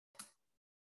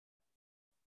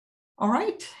All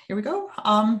right, here we go.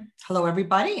 Hello,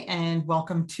 everybody, and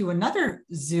welcome to another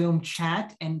Zoom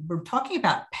chat. And we're talking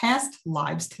about past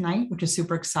lives tonight, which is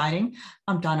super exciting.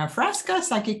 I'm Donna Frasca,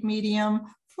 psychic medium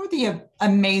for the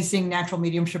amazing Natural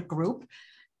Mediumship group.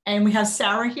 And we have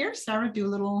Sarah here. Sarah, do a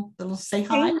little say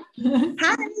hi.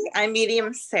 Hi, I'm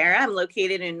Medium Sarah. I'm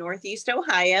located in Northeast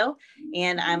Ohio,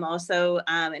 and I'm also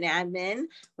an admin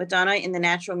with Donna in the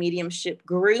Natural Mediumship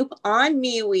group on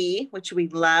MeWe, which we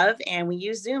love, and we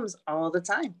use Zooms all the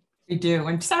time. We do.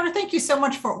 And Sarah, thank you so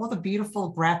much for all the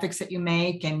beautiful graphics that you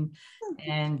make. And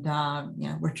I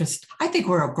think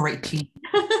we're a great team.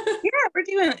 Yeah, we're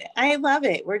doing it. I love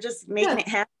it. We're just making it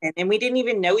happen. And we didn't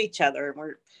even know each other.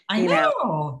 I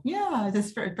know. Yeah,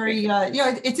 that's very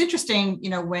it's interesting,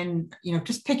 when,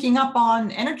 just picking up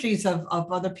on energies of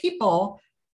other people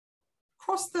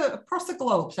across the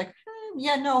globe. It's like,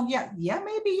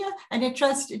 maybe. And it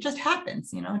just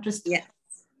happens,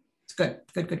 it's good.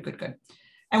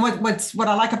 And what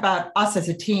I like about us as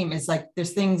a team is like,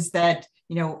 there's things that,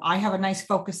 I have a nice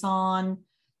focus on,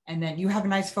 and then you have a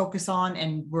nice focus on,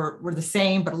 and we're the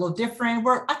same, but a little different.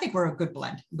 I think we're a good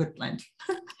blend.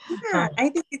 Yeah, I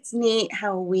think it's neat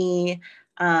how we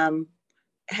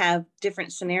have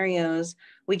different scenarios.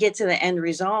 We get to the end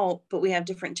result, but we have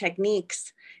different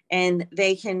techniques, and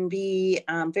they can be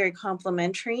very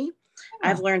complementary. Yeah.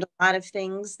 I've learned a lot of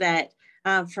things that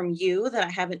from you that I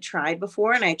haven't tried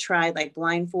before, and I tried like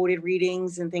blindfolded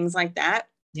readings and things like that.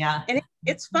 Yeah. And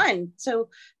it's fun. So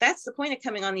that's the point of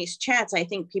coming on these chats. I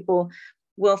think people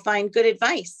will find good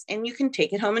advice, and you can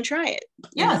take it home and try it.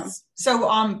 Yes. So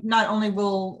not only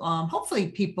will hopefully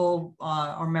people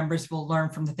or members will learn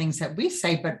from the things that we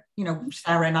say, but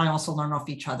Sarah and I also learn off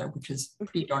each other, which is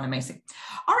pretty darn amazing.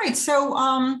 All right. So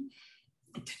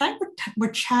tonight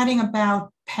we're chatting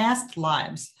about past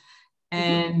lives,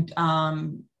 and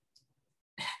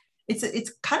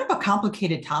it's kind of a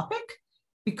complicated topic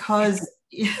because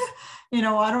I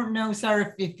don't know,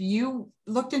 Sarah, if you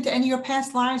looked into any of your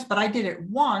past lives, but I did it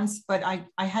once, but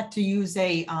I had to use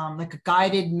a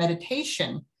guided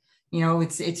meditation.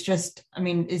 It's just,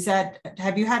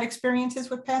 have you had experiences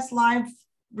with past life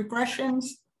regressions?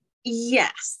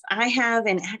 Yes, I have.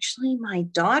 And actually my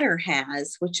daughter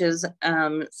has, which is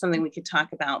something we could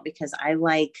talk about, because I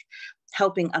like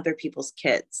helping other people's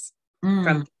kids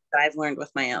from that I've learned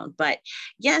with my own. But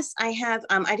yes, I have.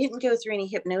 I didn't go through any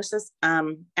hypnosis.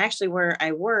 Actually, where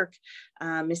I work,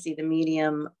 Missy the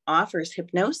medium offers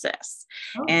hypnosis,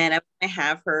 and I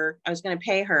was going to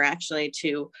pay her actually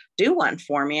to do one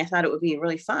for me. I thought it would be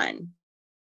really fun.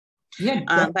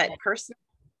 Yeah. But personally,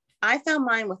 I found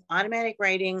mine with automatic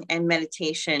writing and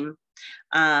meditation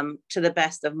to the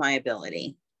best of my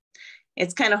ability.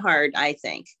 It's kind of hard, I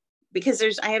think, because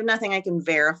I have nothing I can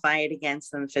verify it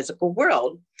against in the physical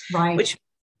world, right? Which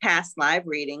past live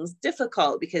readings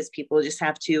difficult, because people just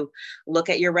have to look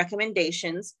at your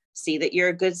recommendations, see that you're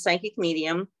a good psychic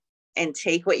medium, and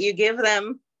take what you give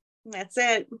them. That's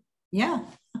it. Yeah.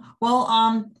 Well,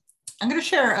 I'm going to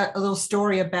share a little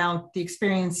story about the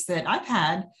experience that I've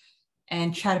had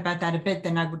and chat about that a bit.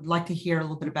 Then I would like to hear a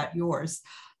little bit about yours.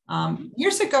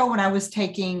 Years ago, when I was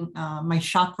taking my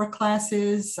chakra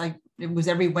classes, it was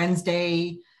every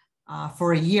Wednesday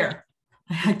for a year.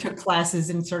 I took classes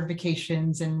and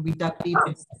certifications, and we dug deep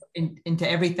into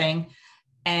everything.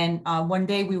 And one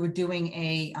day we were doing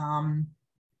it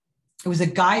was a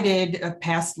guided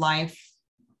past life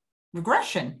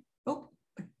regression. Oh,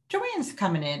 Joanne's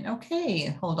coming in. Okay,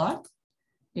 hold on.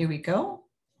 Here we go.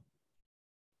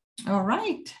 All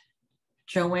right.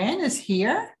 Joanne is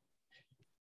here.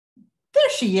 There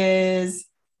she is.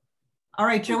 All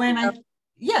right, Joanne.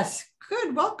 Yes,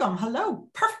 good. Welcome. Hello.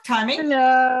 Perfect timing.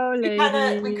 Hello,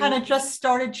 lady. We kind of just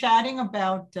started chatting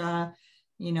about,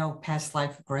 past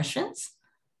life regressions.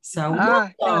 So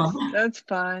that's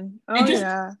fun.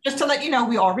 Just to let you know,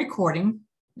 we are recording.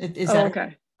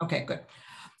 Okay? Okay, good.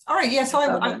 All right. Yeah. So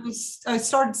I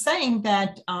started saying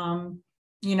that,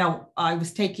 I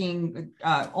was taking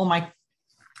all my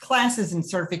classes and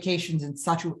certifications and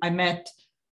such. I met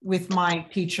with my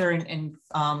teacher and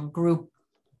group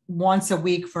once a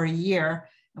week for a year,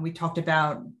 and we talked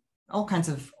about all kinds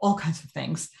of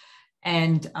things.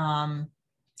 And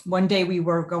one day we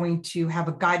were going to have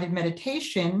a guided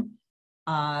meditation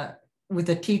with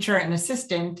a teacher and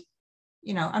assistant.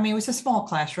 It was a small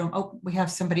classroom. Oh, we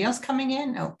have somebody else coming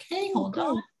in. Okay, hold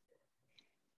on.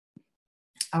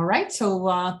 All right,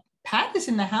 so Pat is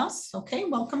in the house. Okay,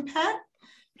 welcome, Pat.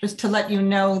 Just to let you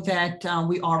know that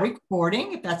we are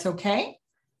recording, if that's okay.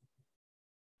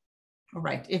 All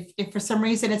right, if for some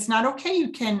reason it's not okay,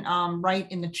 you can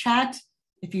write in the chat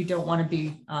if you don't want to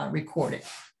be recorded.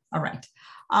 All right.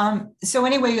 So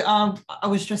anyway, I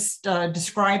was just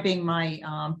describing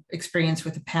my experience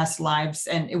with the past lives,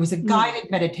 and it was a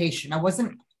guided meditation. I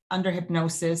wasn't under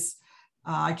hypnosis.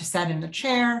 I just sat in a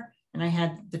chair, and I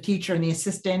had the teacher and the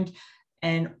assistant,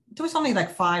 and there was only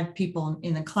like 5 people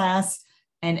in the class,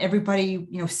 and everybody,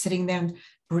 sitting there,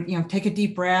 take a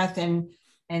deep breath, and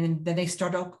then they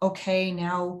started, okay,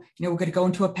 now, we're going to go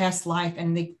into a past life.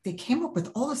 And they came up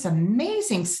with all this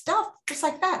amazing stuff, just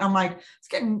like that. I'm like, it's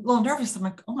getting a little nervous. I'm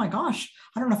like, oh my gosh,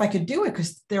 I don't know if I could do it.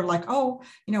 Cause they're like, oh,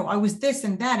 I was this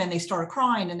and that. And they started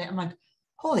crying. And I'm like,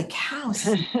 holy cow.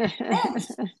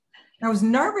 I was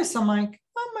nervous. I'm like,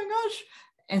 oh my gosh.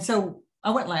 And so I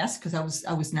went last because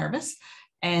I was nervous.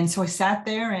 And so I sat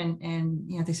there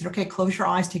and they said, okay, close your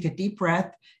eyes, take a deep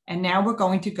breath. And now we're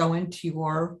going to go into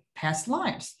your past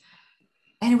lives.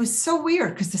 And it was so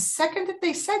weird because the second that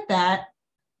they said that,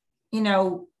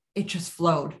 it just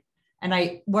flowed.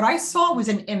 And what I saw was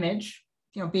an image,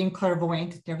 being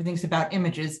clairvoyant, everything's about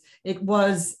images. It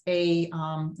was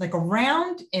like a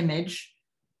round image.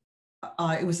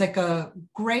 It was like a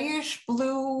grayish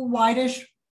blue, whitish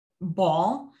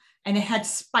ball, and it had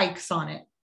spikes on it.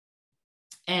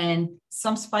 And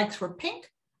some spikes were pink,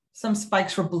 some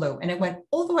spikes were blue, and it went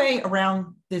all the way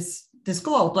around this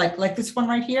globe, like this one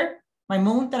right here, my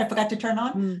moon that I forgot to turn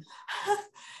on.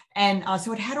 And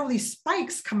so it had all these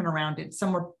spikes coming around it.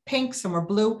 Some were pink, some were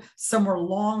blue, some were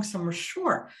long, some were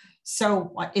short.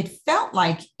 So it felt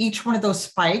like each one of those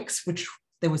spikes, which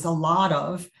there was a lot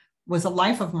of, was a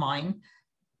life of mine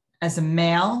as a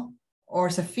male or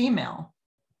as a female.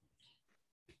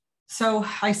 So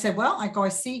I said, well, I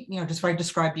see, just what I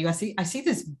described to you. I see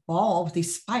this ball with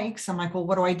these spikes. I'm like, well,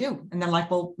 what do I do? And they're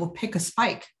like, well, we'll pick a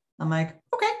spike. I'm like,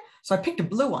 okay. So I picked a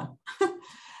blue one.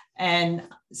 And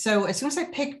so as soon as I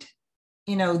picked,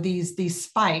 these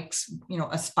spikes,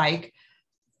 a spike,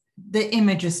 the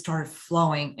images started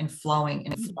flowing and flowing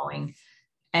and flowing.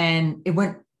 And it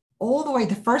went all the way,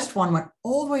 the first one went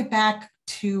all the way back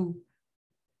to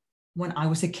when I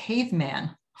was a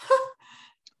caveman.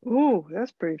 Ooh,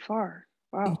 that's pretty far.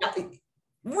 Wow.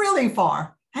 Really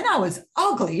far. And I was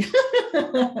ugly.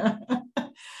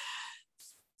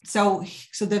 So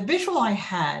the visual I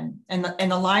had, and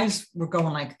the lives were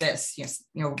going like this, yes,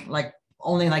 like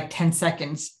only like 10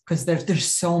 seconds, because there's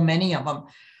so many of them.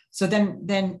 So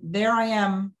then there I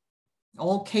am,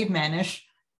 old cavemanish,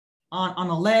 on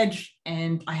a ledge,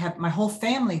 and I have my whole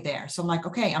family there. So I'm like,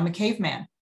 okay, I'm a caveman.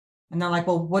 And they're like,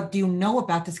 well, what do you know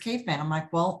about this caveman? I'm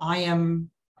like, well, I am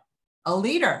a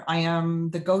leader. I am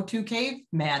the go-to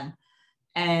caveman.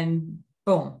 And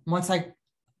boom, once I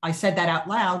said that out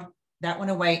loud, that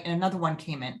went away and another one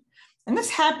came in. And this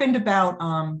happened about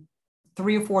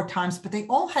 3 or 4 times, but they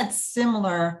all had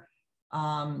similar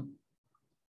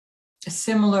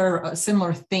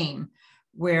theme,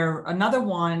 where another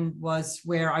one was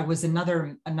where I was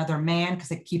another man,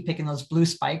 because I keep picking those blue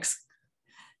spikes.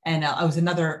 And I was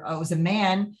a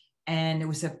man, and it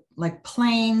was like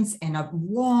planes and a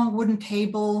long wooden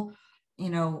table.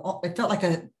 It felt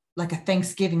like a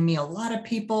Thanksgiving meal, a lot of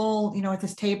people, at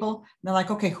this table. And they're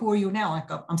like, okay, who are you now? Like,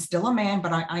 I'm still a man,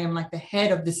 but I am like the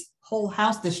head of this whole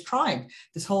house, this tribe,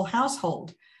 this whole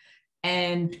household.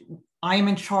 And I am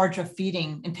in charge of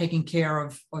feeding and taking care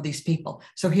of these people.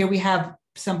 So here we have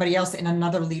somebody else in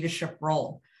another leadership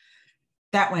role.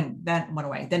 That went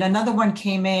away. Then another one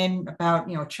came in about,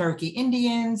 Cherokee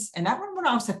Indians. And that one, when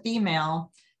I was a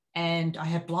female, and I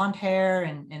had blonde hair,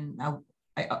 and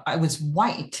I was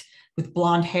white with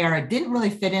blonde hair. I didn't really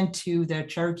fit into the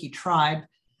Cherokee tribe.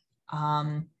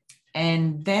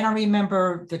 And then I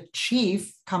remember the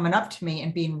chief coming up to me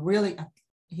and being really,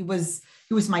 he was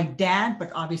my dad,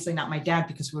 but obviously not my dad,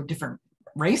 because we were different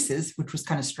races, which was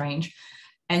kind of strange.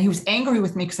 And he was angry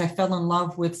with me because I fell in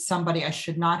love with somebody I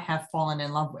should not have fallen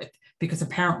in love with, because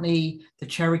apparently the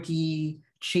Cherokee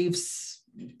chiefs,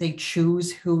 they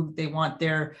choose who they want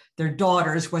their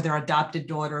daughters, whether adopted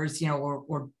daughters,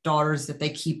 or daughters that they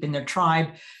keep in their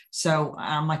tribe. So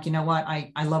I'm like, you know what?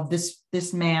 I love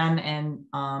this man, and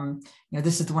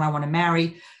this is the one I want to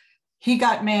marry. He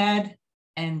got mad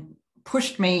and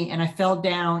pushed me, and I fell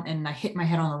down and I hit my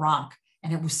head on a rock.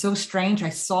 And it was so strange. I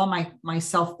saw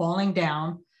myself falling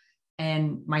down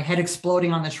and my head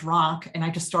exploding on this rock. And I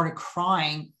just started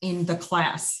crying in the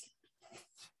class,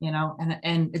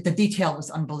 and the detail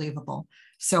was unbelievable.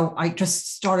 So I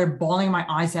just started bawling my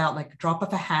eyes out like a drop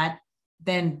of a hat.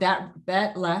 Then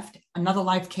that left, another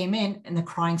life came in, and the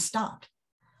crying stopped.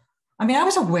 I mean, I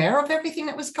was aware of everything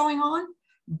that was going on,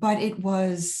 but it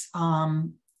was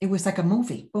like a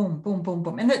movie. Boom, boom, boom,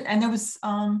 boom. And there was,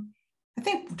 I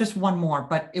think, just one more,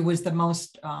 but it was the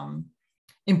most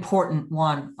important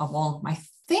one of all. I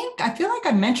I feel like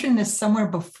I mentioned this somewhere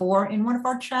before in one of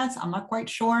our chats. I'm not quite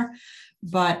sure,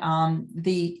 but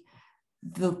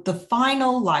the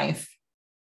final life,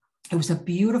 it was a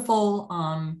beautiful,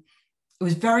 it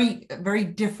was very, very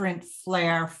different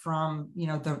flair from, you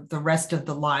know, the rest of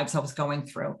the lives I was going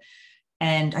through.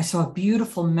 And I saw a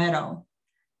beautiful meadow,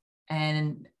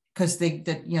 and because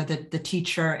the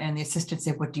teacher and the assistant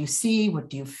said, what do you see? What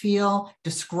do you feel?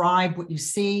 Describe what you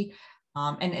see.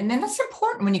 And then that's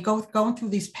important when you going through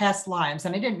these past lives.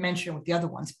 And I didn't mention it with the other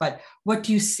ones, but what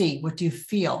do you see? What do you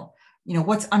feel? You know,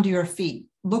 what's under your feet?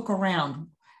 Look around.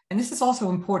 And this is also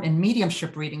important in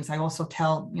mediumship readings. I also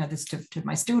tell, you know, this to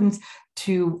my students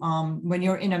to, when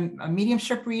you're in a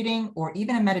mediumship reading or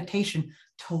even a meditation,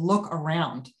 to look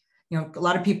around. You know, a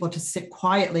lot of people just sit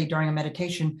quietly during a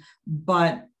meditation,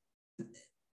 but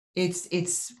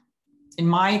it's in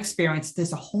my experience,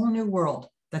 there's a whole new world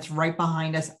that's right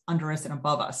behind us, under us, and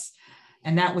above us.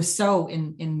 And that was so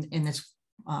in this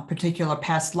particular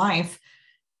past life.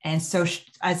 And so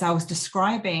as I was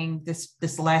describing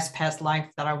this last past life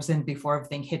that I was in before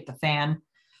everything hit the fan,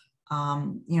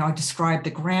 you know, I described the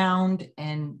ground,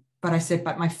 but I said,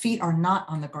 but my feet are not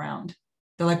on the ground.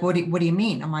 They're like, what do you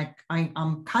mean? I'm like,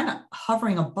 I'm kind of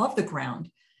hovering above the ground.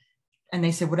 And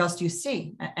they said, what else do you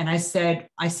see? And I said,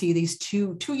 I see these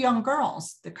two young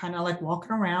girls. They're kind of like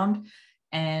walking around.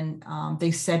 And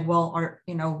they said, well,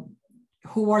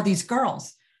 who are these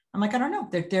girls? I'm like, I don't know.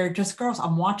 They're just girls.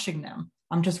 I'm watching them.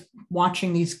 I'm just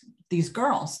watching these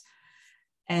girls.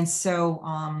 And so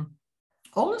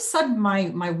all of a sudden,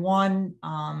 my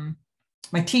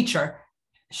teacher,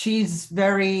 she's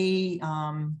very,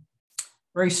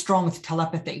 very strong with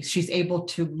telepathy. She's able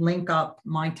to link up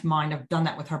mind to mind. I've done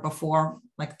that with her before,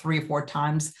 like 3 or 4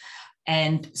 times.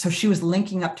 And so she was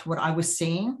linking up to what I was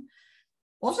seeing.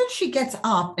 All of a sudden she gets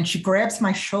up and she grabs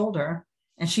my shoulder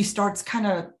and she starts kind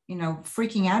of, you know,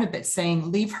 freaking out a bit,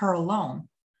 saying, leave her alone.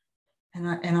 And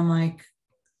I'm like,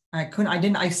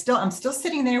 I'm still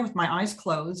sitting there with my eyes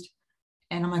closed.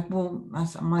 And I'm like,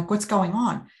 what's going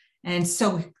on? And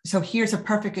so here's a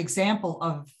perfect example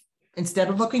of, instead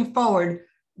of looking forward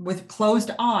with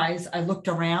closed eyes, I looked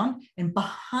around, and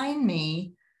behind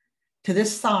me to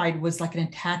this side was like an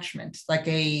attachment, like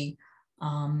it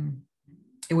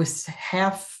was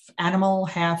half animal,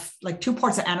 half like 2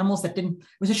 parts of animals it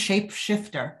was a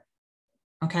shapeshifter.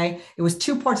 Okay. It was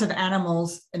 2 parts of an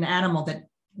animal that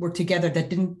were together that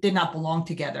did not belong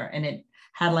together. And it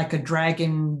had like a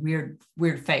dragon,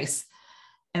 weird face.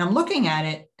 And I'm looking at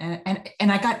it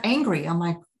and I got angry. I'm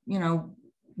like, you know,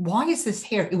 why is this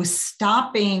here? It was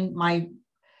stopping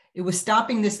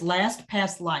this last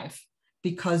past life,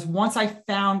 because once I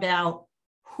found out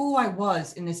who I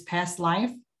was in this past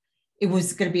life, it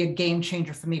was going to be a game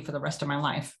changer for me for the rest of my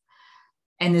life.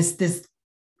 And this,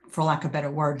 for lack of a better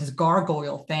word, this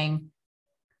gargoyle thing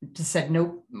just said,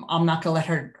 nope, I'm not going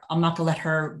to let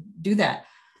her do that.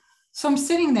 So I'm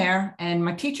sitting there and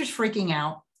my teacher's freaking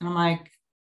out. And I'm like,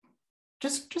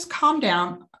 just calm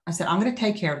down. I said, I'm going to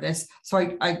take care of this. So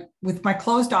I, with my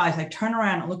closed eyes, I turn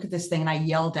around and look at this thing and I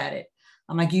yelled at it.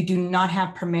 I'm like, you do not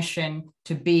have permission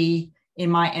to be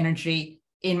in my energy,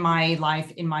 in my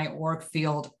life, in my auric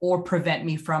field, or prevent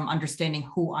me from understanding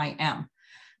who I am.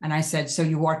 And I said, so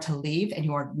you are to leave and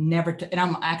you are never to, and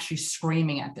I'm actually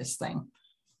screaming at this thing.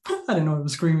 I didn't know I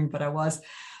was screaming, but I was.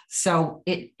 So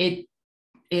it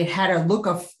had a look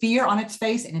of fear on its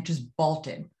face and it just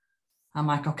bolted. I'm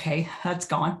like, okay, that's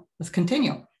gone. Let's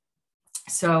continue.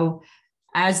 So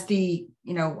as the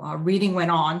reading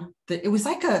went on, it was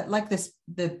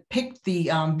the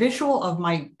visual of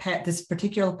this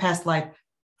particular past life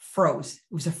froze.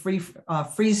 It was a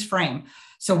freeze frame.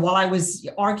 So while I was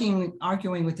arguing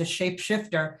with the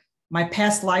shapeshifter, my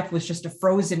past life was just a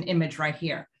frozen image right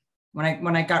here.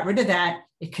 When I got rid of that,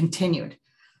 it continued.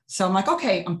 So I'm like,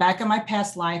 okay, I'm back in my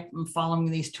past life. I'm following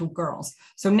these 2 girls.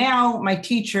 So now my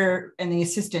teacher and the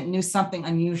assistant knew something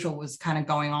unusual was kind of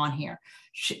going on here.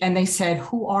 And they said,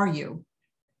 who are you?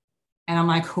 And I'm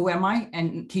like, who am I?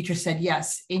 And the teacher said,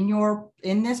 yes,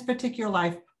 in this particular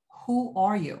life, who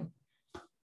are you?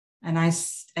 And I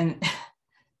stopped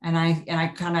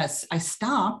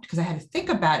because I had to think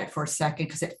about it for a second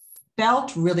because it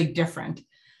felt really different.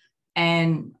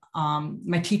 And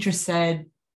my teacher said,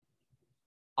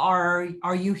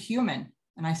 are you human?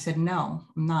 And I said, no,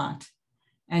 I'm not.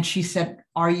 And she said,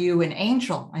 are you an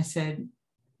angel? I said,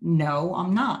 no,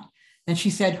 I'm not. Then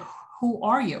she said, who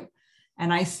are you?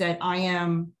 And I said, I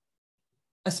am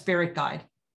a spirit guide.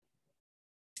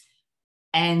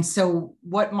 And so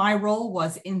what my role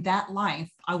was in that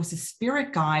life, I was a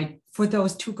spirit guide for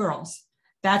those 2 girls.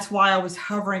 That's why I was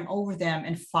hovering over them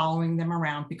and following them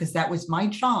around, because that was my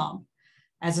job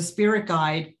as a spirit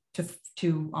guide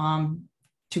to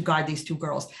guide these two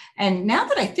girls. And now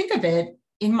that I think of it,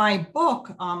 in my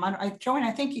book, Joanne,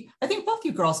 I think both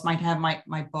you girls might have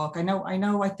my book.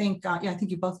 I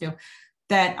think you both do.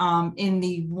 That in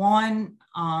the one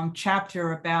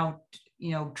chapter about,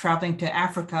 traveling to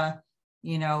Africa,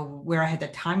 where I had the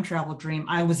time travel dream,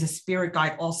 I was a spirit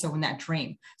guide also in that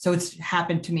dream. So it's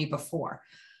happened to me before.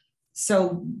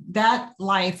 So that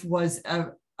life was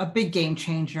a big game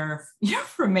changer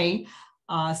for me.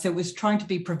 So it was trying to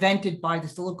be prevented by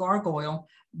this little gargoyle.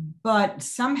 But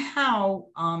somehow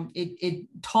it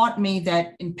taught me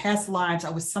that in past lives, I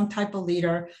was some type of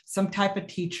leader, some type of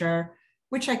teacher,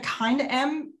 which I kind of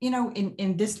am,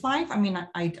 in this life. I mean,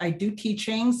 I do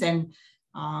teachings and,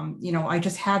 I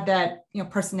just have that,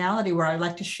 personality where I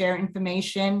like to share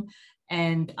information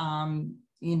and,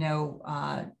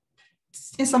 in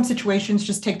some situations,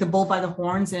 just take the bull by the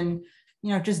horns and,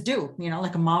 just do,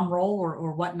 like a mom role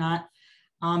or whatnot.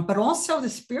 But also the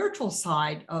spiritual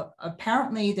side,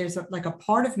 apparently there's a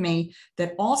part of me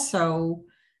that also,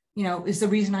 is the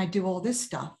reason I do all this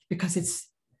stuff, because it's,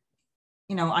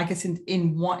 I guess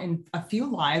in a few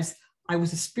lives, I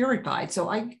was a spirit guide. So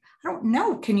I don't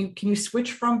know, can you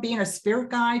switch from being a spirit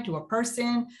guide to a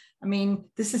person? I mean,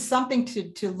 this is something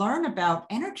to learn about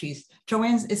energies.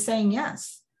 Joanne is saying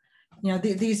yes.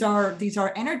 These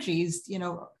are energies,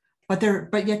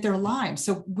 but yet they're lives.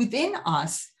 So within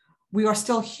us, we are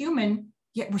still human,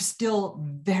 yet we're still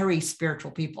very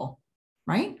spiritual people,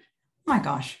 right? Oh my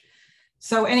gosh.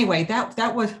 So anyway,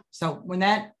 that was, so when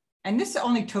that, and this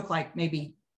only took like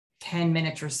maybe 10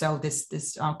 minutes or so, this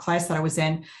class that I was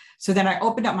in. So then I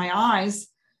opened up my eyes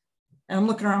and I'm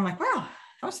looking around, I'm like, wow,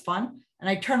 that was fun. And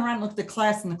I turned around and looked at the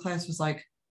class, and the class was like,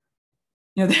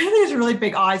 these really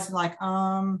big eyes, and like,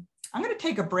 I'm going to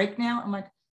take a break now. I'm like,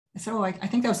 so I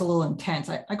think that was a little intense.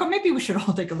 I go, maybe we should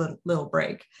all take a little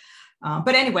break.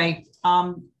 But anyway,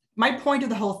 my point of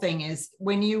the whole thing is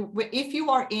if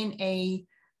you are in a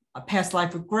past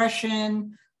life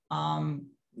regression,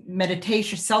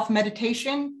 meditation,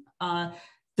 self-meditation,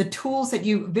 the tools that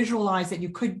you visualize that you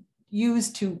could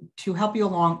use to help you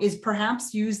along is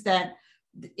perhaps use that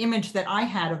image that I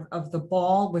had of the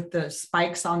ball with the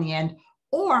spikes on the end,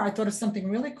 or I thought of something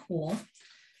really cool.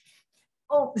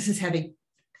 Oh, this is heavy.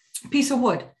 Piece of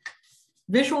wood.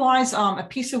 Visualize a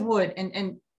piece of wood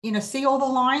and see all the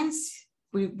lines.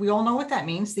 We all know what that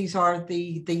means. These are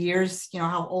the years,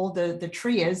 how old the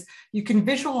tree is. You can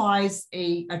visualize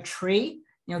a tree,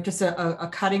 just a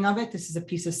cutting of it. This is a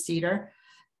piece of cedar.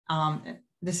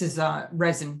 This is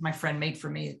resin my friend made for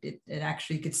me. It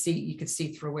actually, you could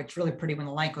see through it. It's really pretty when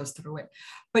the light goes through it.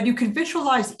 But you can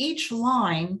visualize each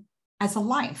line as a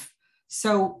life.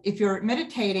 So if you're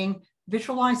meditating,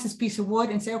 visualize this piece of wood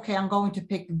and say, okay, I'm going to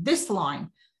pick this line,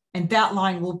 and that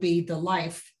line will be the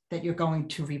life that you're going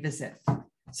to revisit.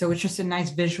 So it's just a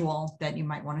nice visual that you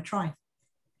might want to try.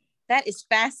 That is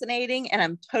fascinating, and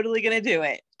I'm totally going to do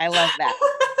it. I love that.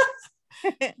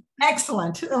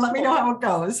 Excellent. Let me know how it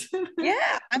goes.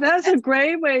 Yeah. That's a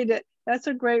great way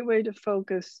to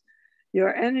focus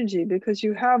your energy, because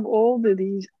you have all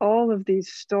of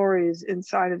these stories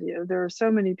inside of you. There are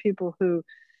so many people who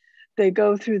they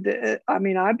go through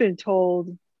I've been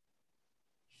told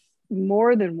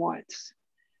more than once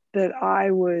that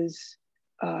I was,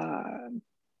 I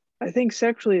think,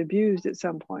 sexually abused at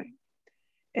some point.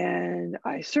 And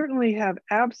I certainly have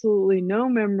absolutely no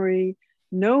memory,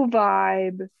 no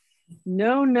vibe,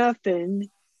 no nothing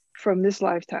from this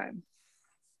lifetime.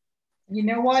 You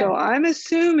know what? So I'm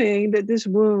assuming that this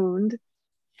wound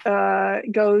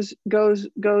goes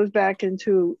back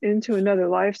into another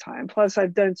lifetime. Plus,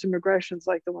 I've done some regressions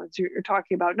like the ones you're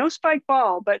talking about. No spike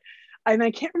ball, but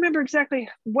I can't remember exactly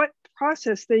what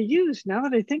process they used. Now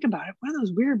that I think about it, one of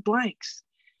those weird blanks.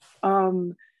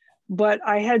 But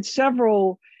I had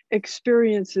several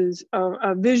experiences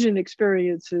of vision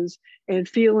experiences and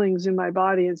feelings in my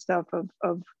body and stuff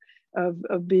of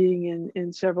being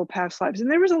in several past lives.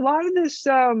 And there was a lot of this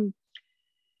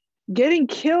getting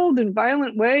killed in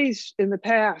violent ways in the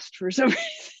past for some reason.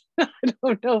 I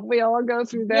don't know if we all go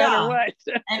through that or what.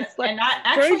 It's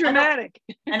very dramatic.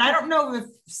 I don't know if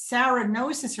Sarah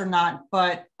knows this or not,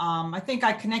 but I think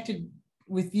I connected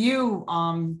with you,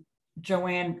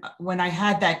 Joanne, when I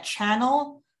had that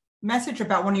channel message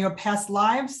about one of your past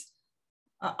lives.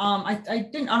 I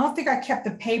don't think I kept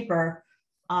the paper,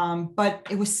 but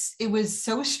it was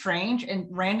so strange and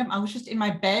random. I was just in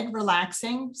my bed,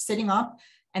 relaxing, sitting up,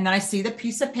 and then I see the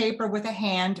piece of paper with a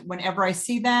hand. Whenever I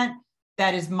see that,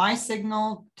 that is my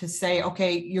signal to say,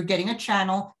 okay, you're getting a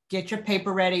channel, get your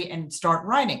paper ready and start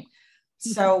writing.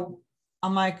 So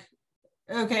I'm like,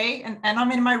 okay. And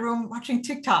I'm in my room watching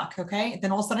TikTok. Okay. And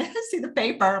then all of a sudden I see the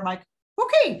paper. I'm like,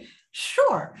 okay,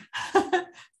 sure.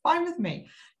 Fine with me.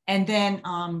 And then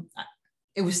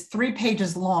it was 3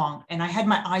 pages long and I had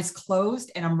my eyes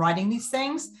closed and I'm writing these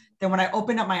things. Then when I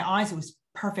opened up my eyes, it was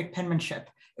perfect penmanship.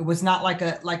 It was not like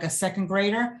a second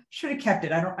grader. Should have kept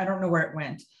it. I don't know where it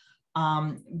went.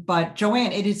 But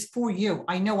Joanne, it is for you.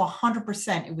 I know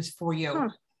 100% it was for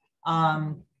you.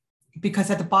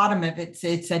 Because at the bottom of it,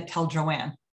 it said, tell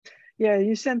Joanne. Yeah,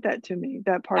 you sent that to me,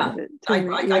 that part of it. I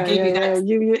gave you that.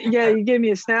 You gave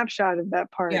me a snapshot of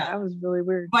that part. Yeah. That was really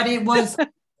weird. But it was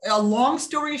a long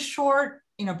story short,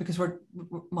 because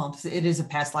it is a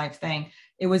past life thing.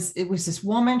 It was this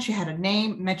woman, she had a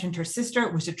name, mentioned her sister,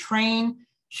 it was a train.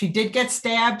 She did get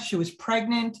stabbed, she was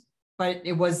pregnant, but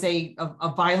it was a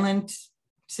violent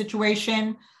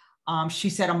situation. She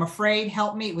said, I'm afraid,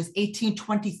 help me. It was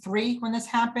 1823 when this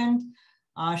happened.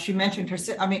 She mentioned her,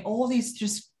 all these,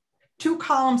 just 2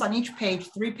 columns on each page,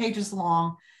 3 pages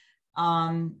long.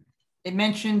 It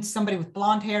mentioned somebody with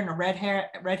blonde hair and a red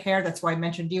hair. That's why I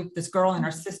mentioned you, this girl and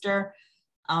her sister.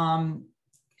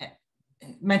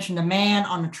 Mentioned a man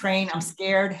on a train. I'm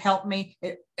scared, help me.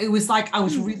 It was like I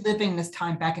was reliving this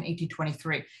time back in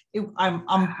 1823.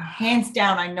 I'm hands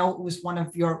down, I know it was one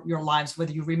of your lives,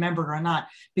 whether you remember it or not,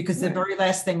 because the very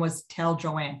last thing was tell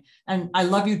Joanne. And I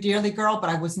love you dearly, girl,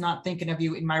 but I was not thinking of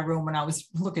you in my room when I was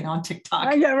looking on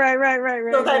TikTok. Yeah,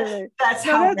 right. So that's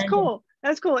how. That's cool.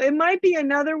 That's cool. It might be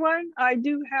another one. I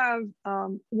do have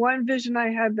one vision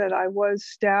I had that I was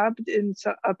stabbed in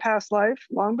a past life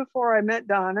long before I met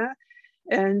Donna,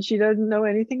 and she doesn't know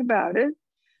anything about it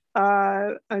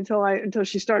until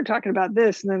she started talking about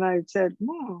this, and then I said,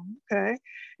 "Oh, okay."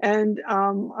 And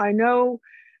I know,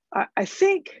 I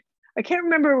think I can't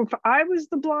remember if I was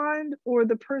the blonde or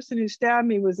the person who stabbed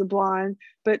me was the blonde,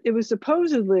 but it was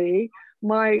supposedly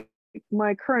my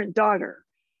current daughter.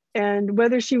 And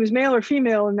whether she was male or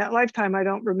female in that lifetime, I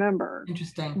don't remember.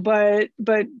 Interesting. But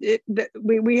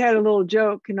we had a little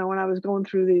joke, when I was going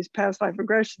through these past life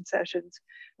regression sessions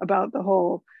about the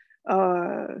whole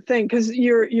thing, because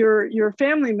your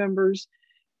family members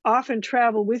often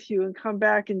travel with you and come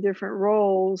back in different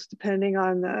roles, depending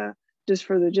on just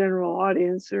for the general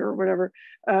audience or whatever,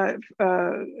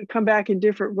 come back in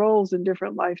different roles in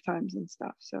different lifetimes and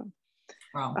stuff. So.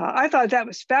 Wow. I thought that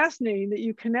was fascinating that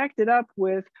you connected up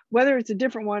with, whether it's a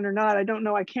different one or not. I don't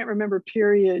know. I can't remember,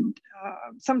 period.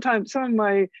 Sometimes some of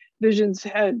my visions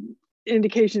had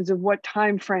indications of what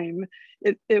time frame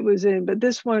it was in, but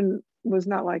this one was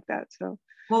not like that. So,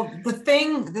 well, the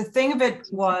thing of it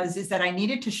is that I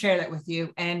needed to share that with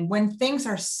you. And when things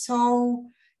are so,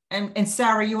 and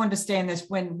Sarah, you understand this,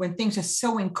 when things are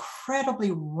so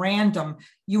incredibly random,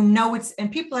 it's,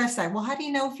 and people ask that, well, how do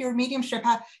you know if you're a mediumship?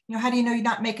 How do you know you're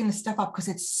not making this stuff up? Because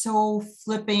it's so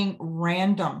flipping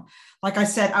random. Like I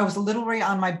said, I was literally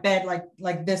on my bed,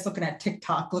 like this, looking at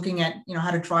TikTok, looking at,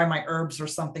 how to dry my herbs or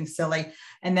something silly.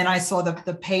 And then I saw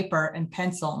the paper and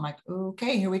pencil. I'm like,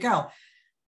 okay, here we go.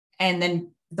 And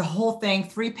then the whole thing,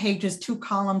 3 pages, 2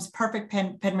 columns, perfect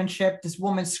penmanship, this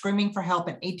woman screaming for help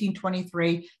in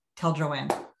 1823, tell Joanne.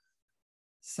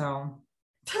 So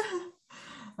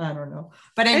I don't know.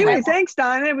 But anyway, thanks,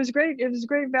 Donna. It was great. It was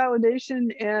great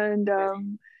validation. And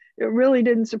it really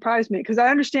didn't surprise me, because I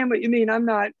understand what you mean. I'm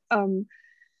not,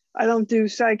 I don't do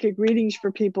psychic readings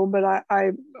for people, but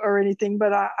I or anything,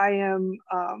 but I am,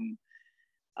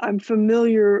 I'm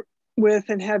familiar with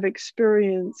and have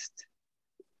experienced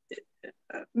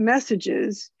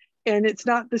messages, and it's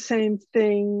not the same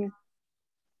thing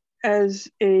as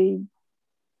a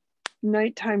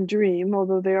nighttime dream,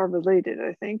 although they are related,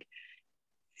 I think.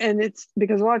 And it's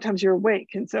because a lot of times you're awake,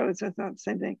 and so it's not the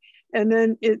same thing. And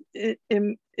then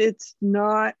it's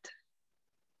not,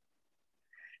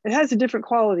 it has a different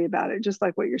quality about it, just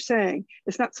like what you're saying.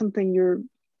 It's not something you're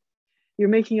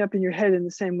making up in your head in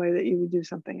the same way that you would do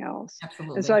something else.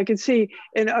 Absolutely. And so I could see,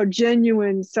 and a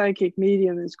genuine psychic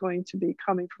medium is going to be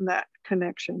coming from that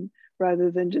connection,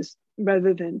 rather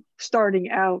than starting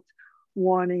out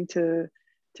wanting to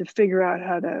figure out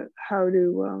how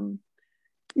to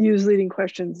use leading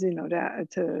questions,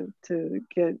 to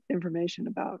get information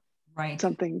about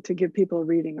something, to give people a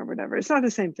reading or whatever. It's not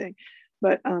the same thing,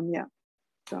 but yeah.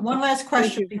 So, one last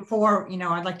question before,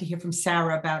 I'd like to hear from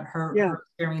Sarah about her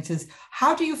experiences.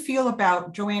 How do you feel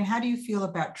about, Joanne, how do you feel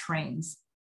about trains?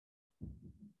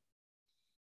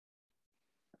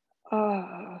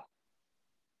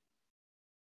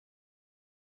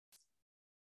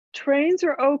 Trains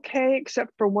are okay,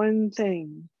 except for one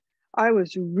thing. I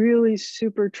was really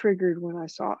super triggered when I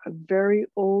saw a very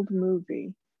old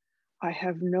movie. I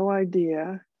have no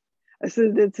idea. I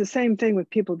said it's the same thing with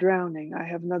people drowning. I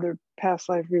have another past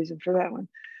life reason for that one.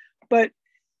 But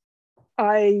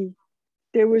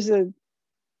there was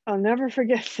I'll never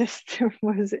forget this. There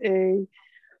was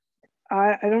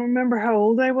I don't remember how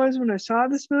old I was when I saw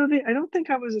this movie. I don't think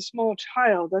I was a small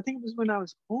child. I think it was when I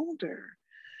was older.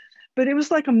 But it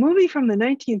was like a movie from the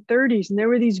 1930s, and there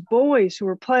were these boys who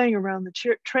were playing around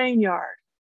the train yard.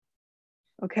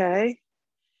 Okay.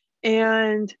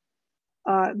 And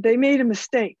they made a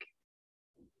mistake.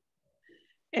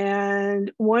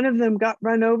 And one of them got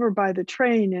run over by the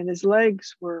train, and his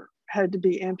legs had to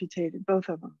be amputated, both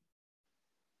of them.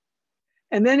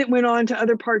 And then it went on to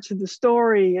other parts of the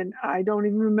story, and I don't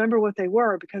even remember what they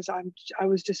were because I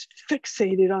was just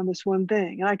fixated on this one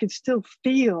thing, and I could still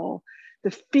feel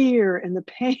the fear and the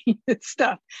pain and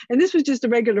stuff. And this was just a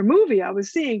regular movie I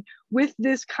was seeing with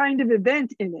this kind of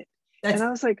event in it. And I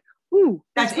was like, ooh,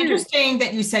 that's interesting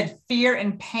that you said fear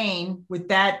and pain with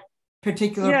that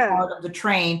particular part of the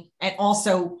train. And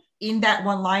also in that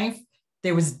one life,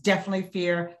 there was definitely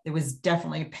fear. There was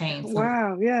definitely pain. So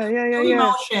wow. Yeah.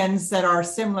 Emotions that are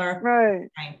similar.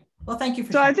 Right. Well, thank you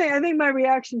for sharing. I think my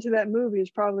reaction to that movie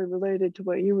is probably related to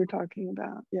what you were talking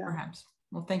about. Yeah. Perhaps.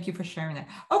 Well, thank you for sharing that.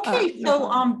 Okay.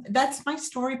 So that's my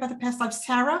story about the past lives.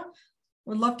 Tara,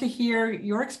 would love to hear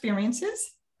your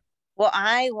experiences. Well,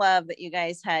 I love that you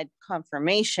guys had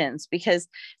confirmations because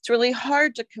it's really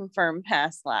hard to confirm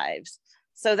past lives.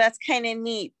 So that's kind of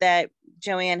neat that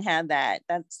Joanne had that.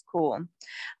 That's cool.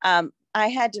 I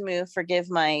had to move, forgive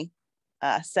my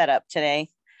setup today,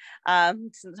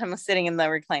 since I'm sitting in the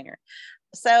recliner.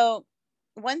 So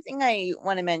one thing I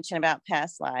want to mention about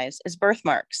past lives is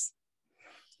birthmarks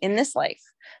in this life.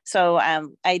 So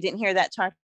I didn't hear that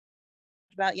talked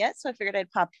about yet, so I figured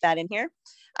I'd pop that in here.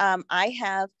 I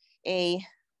have a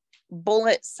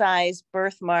bullet-sized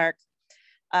birthmark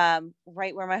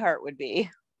right where my heart would be.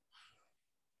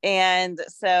 And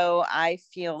so I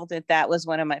feel that was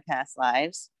one of my past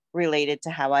lives related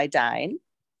to how I died.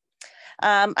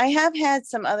 I have had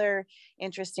some other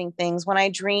interesting things. When I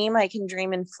dream, I can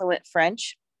dream in fluent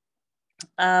French.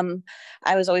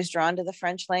 I was always drawn to the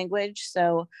French language.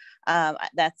 So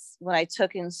that's what I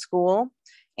took in school.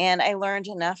 And I learned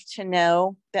enough to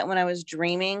know that when I was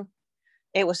dreaming,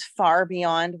 it was far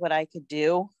beyond what I could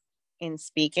do in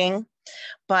speaking.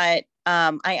 But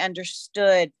I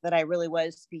understood that I really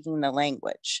was speaking the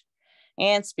language.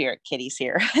 And Spirit Kitty's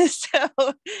here.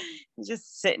 So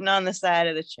just sitting on the side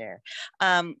of the chair.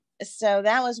 So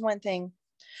that was one thing.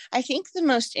 I think the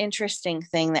most interesting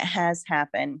thing that has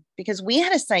happened, because we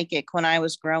had a psychic when I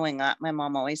was growing up. My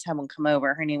mom always had one come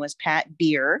over. Her name was Pat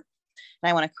Beer. And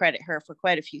I want to credit her for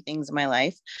quite a few things in my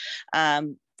life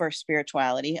for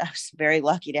spirituality. I was very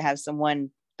lucky to have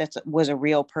someone that was a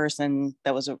real person,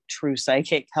 that was a true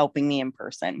psychic helping me in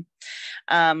person.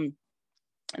 And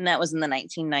that was in the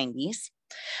 1990s.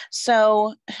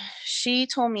 So she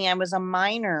told me I was a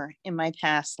minor in my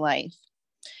past life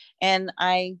and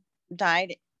I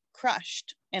died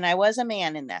crushed, and I was a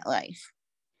man in that life.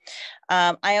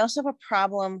 I also have a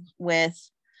problem with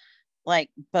like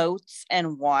boats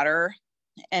and water,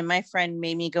 and my friend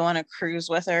made me go on a cruise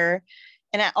with her.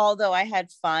 And although I had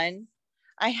fun,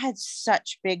 I had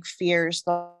such big fears.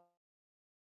 And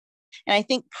I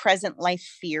think present life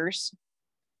fears,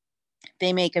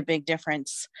 they make a big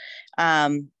difference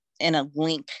in a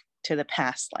link to the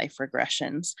past life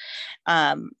regressions.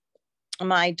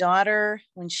 My daughter,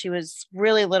 when she was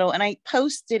really little, and I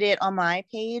posted it on my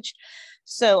page,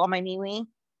 so on my MeWe,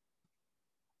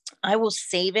 I will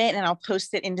save it and I'll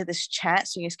post it into this chat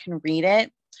so you guys can read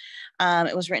it.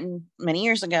 It was written many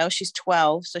years ago. She's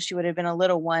 12, so she would have been a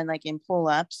little one, like in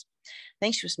pull-ups. I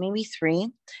think she was maybe 3.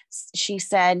 She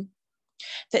said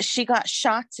that she got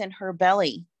shots in her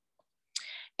belly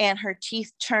and her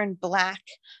teeth turned black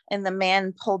and the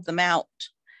man pulled them out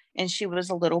and she was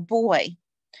a little boy.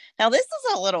 Now, this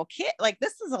is a little kid, like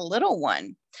this is a little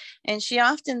one. And she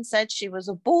often said she was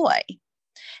a boy.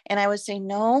 And I would say,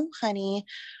 no, honey,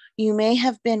 you may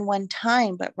have been one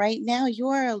time, but right now you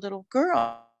are a little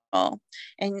girl.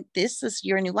 And this is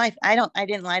your new life. I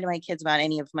didn't lie to my kids about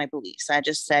any of my beliefs. I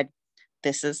just said,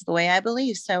 this is the way I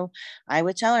believe. So I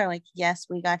would tell her, like, yes,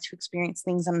 we got to experience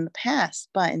things in the past,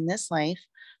 but in this life,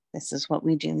 this is what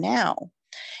we do now.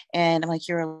 And I'm like,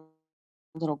 you're a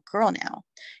little girl now.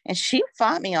 And she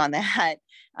fought me on that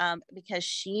because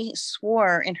she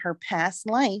swore in her past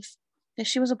life that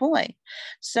she was a boy.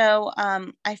 So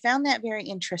I found that very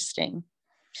interesting.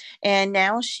 And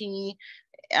now she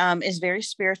is very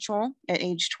spiritual at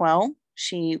age 12.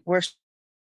 She works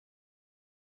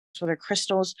with her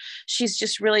crystals. She's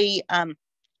just really,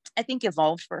 I think,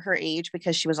 evolved for her age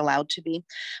because she was allowed to be.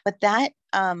 But that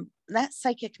that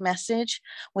psychic message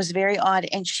was very odd.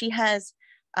 And she has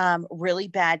really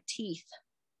bad teeth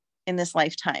in this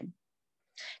lifetime.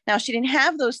 Now, she didn't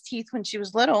have those teeth when she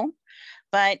was little,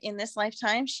 but in this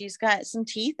lifetime, she's got some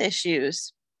teeth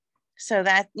issues. So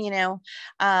that,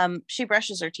 she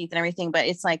brushes her teeth and everything, but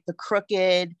it's like the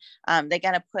crooked, they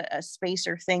got to put a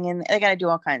spacer thing in, they got to do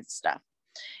all kinds of stuff.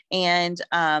 And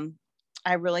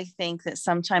I really think that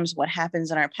sometimes what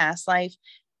happens in our past life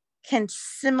can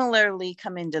similarly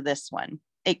come into this one.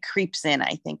 It creeps in,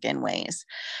 I think, in ways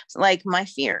like my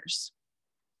fears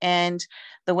and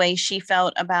the way she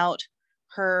felt about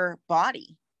her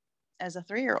body as a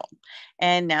 3-year-old.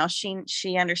 And now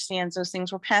she understands those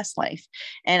things were past life.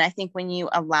 And I think when you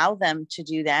allow them to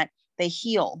do that, they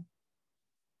heal.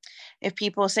 If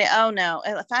people say, oh no,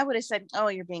 if I would have said, oh,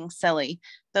 you're being silly,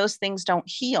 those things don't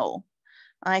heal.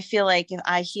 I feel like if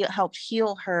I helped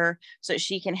heal her so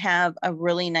she can have a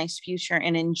really nice future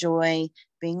and enjoy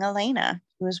being Elena,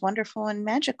 who is wonderful and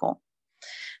magical.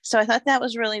 So I thought that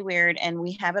was really weird, and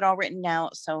we have it all written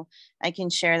out so I can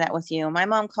share that with you. My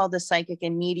mom called the psychic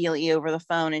immediately over the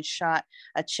phone and shot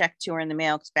a check to her in the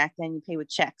mail, because back then you pay with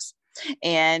checks.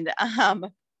 And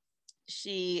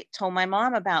she told my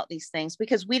mom about these things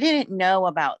because we didn't know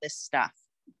about this stuff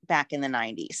back in the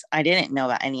 90s. I didn't know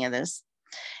about any of this.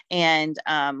 And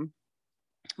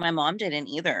my mom didn't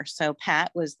either. So Pat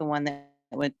was the one that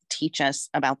would teach us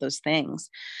about those things.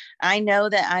 I know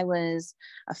that I was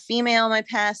a female in my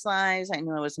past lives. I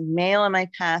know I was a male in my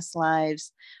past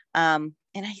lives. And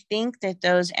I think that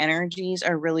those energies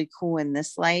are really cool in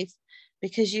this life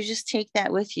because you just take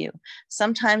that with you.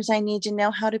 Sometimes I need to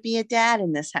know how to be a dad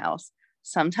in this house.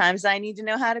 Sometimes I need to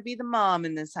know how to be the mom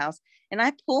in this house. And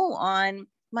I pull on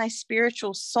my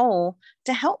spiritual soul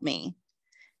to help me,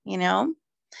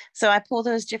 So I pull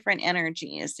those different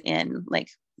energies in, like,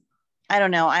 I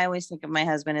don't know. I always think of my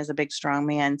husband as a big, strong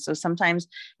man. So sometimes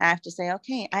I have to say,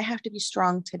 okay, I have to be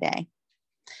strong today.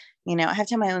 I have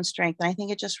to have my own strength. And I think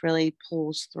it just really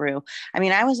pulls through. I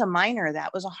mean, I was a miner.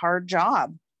 That was a hard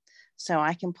job. So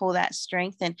I can pull that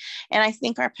strength in. And I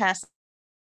think our past is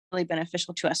really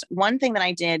beneficial to us. One thing that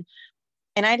I did,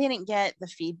 and I didn't get the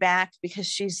feedback because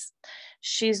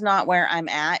she's not where I'm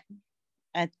at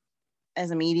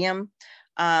as a medium.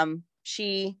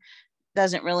 She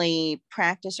doesn't really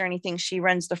practice or anything. She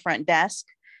runs the front desk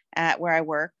at where I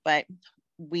work, but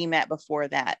we met before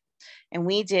that. And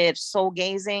we did soul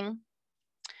gazing,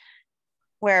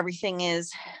 where everything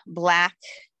is black.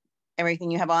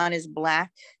 Everything you have on is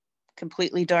black,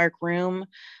 completely dark room.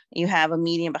 You have a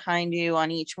medium behind you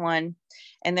on each one.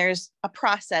 And there's a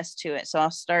process to it. So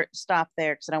I'll stop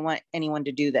there because I don't want anyone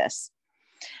to do this.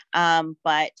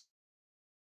 But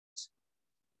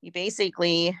you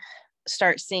basically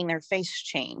start seeing their face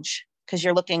change because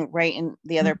you're looking right in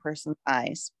the other person's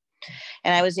eyes.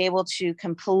 And I was able to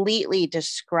completely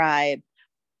describe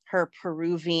her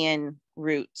Peruvian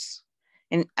roots.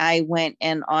 And I went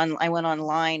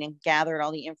online and gathered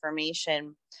all the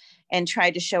information and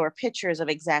tried to show her pictures of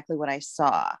exactly what I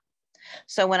saw.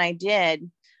 So when I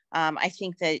did, I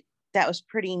think that was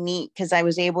pretty neat because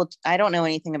I don't know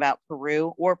anything about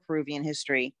Peru or Peruvian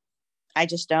history. I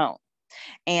just don't.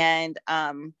 And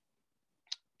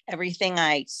everything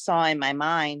I saw in my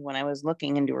mind when I was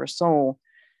looking into her soul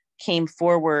came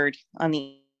forward on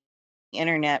the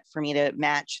internet for me to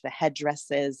match the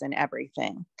headdresses and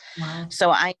everything. Wow. So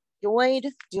I enjoyed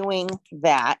doing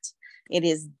that. It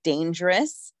is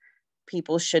dangerous.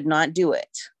 People should not do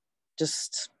it.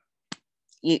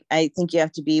 I think you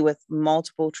have to be with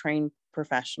multiple trained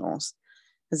professionals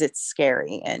because it's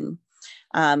scary and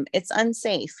it's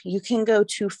unsafe. You can go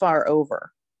too far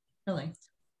over. Really?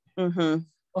 Mm-hmm.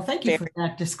 Well, thank you for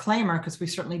that disclaimer, because we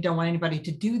certainly don't want anybody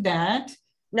to do that.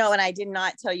 No, and I did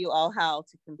not tell you all how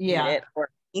to complete it or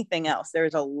anything else.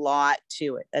 There's a lot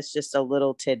to it. That's just a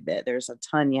little tidbit. There's a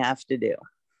ton you have to do.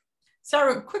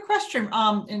 Sarah, quick question,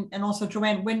 and also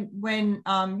Joanne, when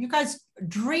you guys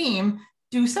dream,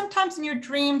 do sometimes in your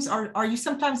dreams, are you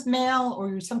sometimes male or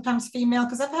you're sometimes female?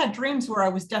 Because I've had dreams where I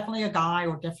was definitely a guy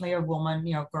or definitely a woman,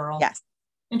 girl. Yes.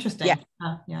 Interesting. Yeah.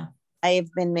 Yeah. I have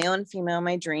been male and female in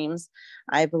my dreams.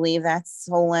 I believe that's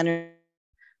soul energy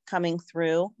coming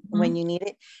through when you need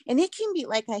it. And it can be,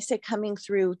 like I said, coming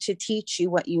through to teach you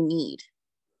what you need.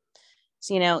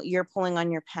 So, you're pulling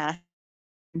on your past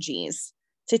energies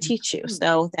to teach you.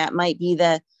 So that might be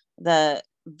the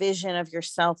vision of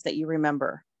yourself that you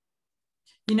remember.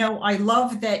 I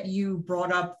love that you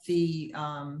brought up the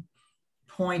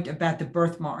point about the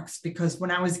birthmarks, because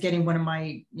when I was getting one of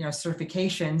my,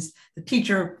 certifications, the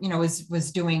teacher,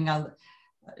 was doing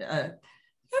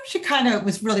she kind of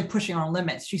was really pushing our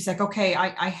limits. She's like, okay,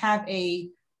 I have a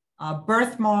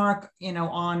birthmark,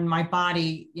 on my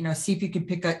body, see if you could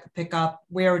pick up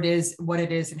where it is, what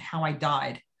it is, and how I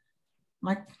died. I'm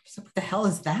like, so what the hell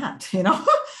is that?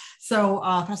 So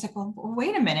I was like, well,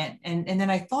 wait a minute. And then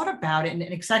I thought about it, and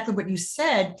exactly what you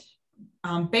said,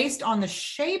 based on the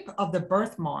shape of the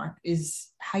birthmark is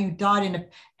how you died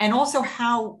and also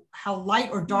how light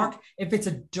or dark. If it's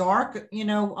a dark,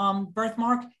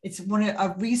 birthmark, it's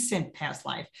a recent past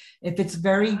life. If it's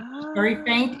very, very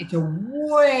faint, it's a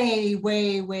way,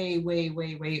 way, way, way,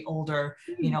 way, way older,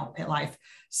 life.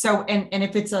 So, and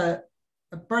if it's a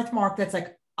birthmark that's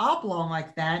like oblong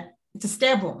like that, it's a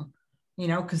stab wound,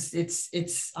 because it's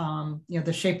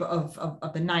the shape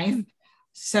of the knife.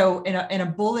 So in a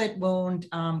bullet wound,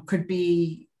 could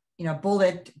be,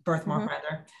 bullet birthmark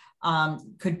rather,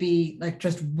 could be like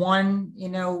just one,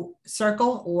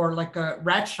 circle, or like a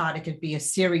rat shot. It could be a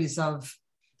series of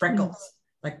freckles,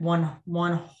 like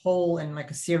one hole and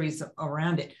like a series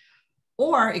around it.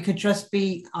 Or it could just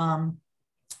be,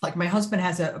 like my husband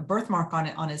has a birthmark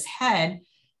on his head,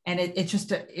 and it's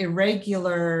just an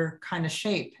irregular kind of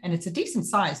shape, and it's a decent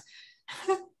size.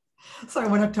 So I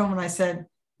went up to him and I said,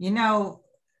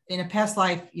 in a past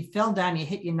life, you fell down, you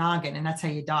hit your noggin, and that's how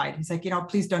you died. He's like,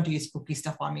 please don't do your spooky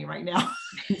stuff on me right now.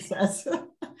 He says.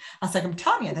 I was like, I'm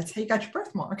telling you, that's how you got your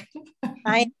birthmark.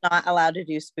 I'm not allowed to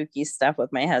do spooky stuff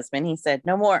with my husband. He said,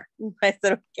 no more. I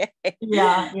said, okay.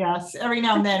 Yeah, yes. Every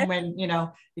now and then when,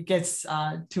 it gets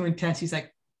too intense, he's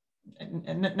like,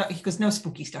 no, he goes, no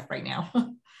spooky stuff right now. I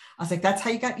was like, that's how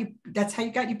you got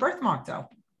your birthmark though.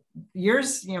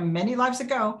 Years, many lives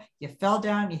ago, you fell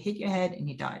down, you hit your head, and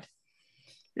you died.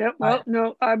 Yeah, well,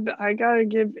 no, I gotta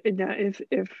give if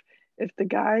the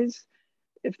guys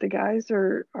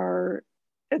are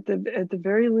at the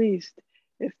very least,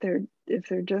 if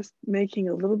they're just making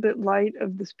a little bit light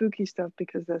of the spooky stuff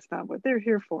because that's not what they're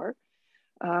here for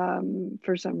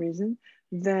some reason,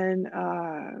 then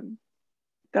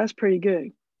that's pretty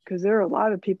good, because there are a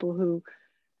lot of people who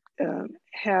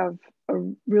have a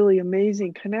really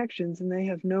amazing connections and they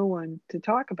have no one to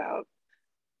talk about.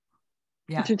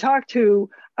 Yeah. To talk to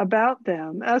about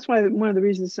them. That's why one of the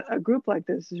reasons a group like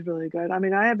this is really good. I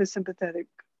mean, I have a sympathetic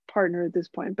partner at this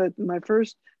point, but my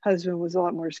first husband was a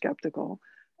lot more skeptical.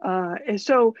 And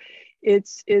so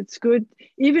it's good,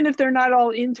 even if they're not all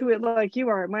into it like you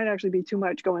are. It might actually be too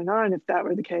much going on if that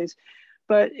were the case.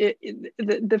 But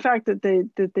the fact that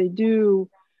they do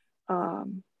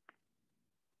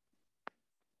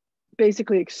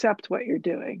basically accept what you're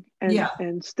doing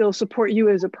and still support you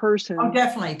as a person. Oh,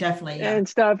 definitely. Yeah. And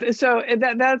stuff. So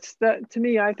that's to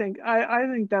me, I think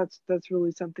that's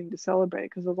really something to celebrate,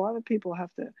 because a lot of people have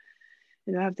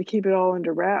to keep it all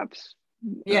under wraps.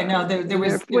 Yeah, no, there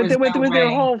was with no their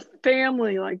whole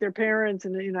family, like their parents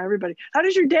and everybody. How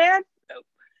does your dad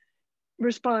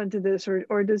respond to this,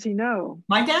 or does he know?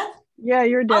 My dad? Yeah,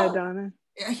 your dad, Donna.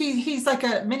 He's like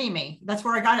a mini me. That's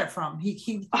where I got it from.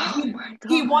 He my God.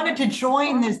 He wanted to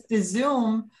join this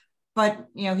Zoom, but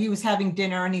he was having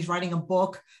dinner and he's writing a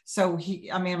book. So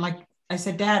like I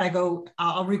said, Dad,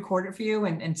 I'll record it for you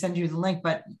and send you the link,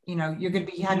 but you're going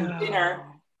to be having dinner,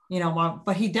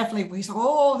 but he's like,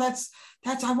 oh, that's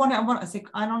I want I was like,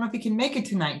 I don't know if he can make it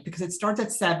tonight because it starts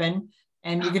at 7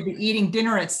 and you're going to be eating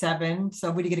dinner at 7. So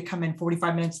we're going to come in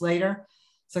 45 minutes later.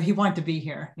 So he wanted to be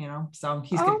here, so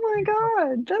he's. Oh my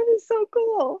God, that is so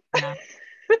cool. Yeah.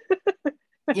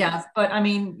 Yeah. But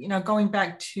going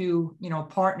back to, a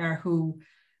partner who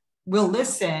will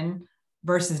listen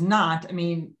versus not.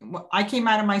 I came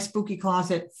out of my spooky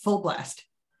closet full blast.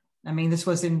 This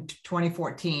was in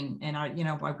 2014. And I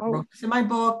wrote this in my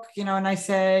book, and I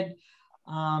said,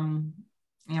 I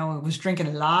was drinking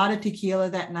a lot of tequila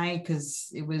that night because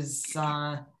it was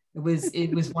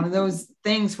one of those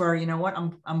things where,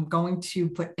 I'm going to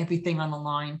put everything on the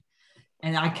line,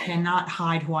 and I cannot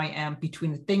hide who I am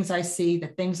between the things I see, the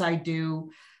things I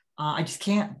do. I just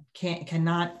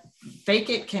cannot fake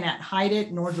it, cannot hide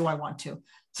it, nor do I want to.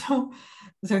 So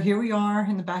here we are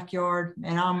in the backyard,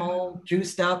 and I'm all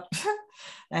juiced up.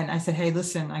 And I said, hey,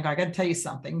 listen, I got to tell you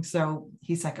something. So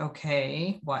he's like,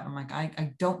 okay, what? I'm like,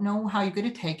 I don't know how you're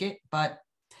going to take it, but.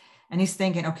 And he's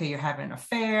thinking, okay, you're having an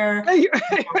affair,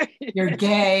 you're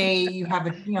gay, you have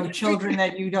children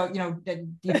that you don't, that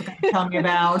you forgot to tell me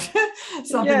about.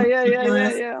 Something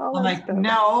ridiculous. I'm like,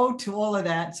 no to all of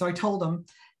that. So I told him,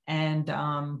 and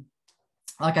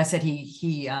like I said,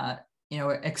 he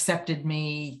accepted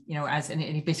me, and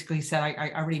he basically said,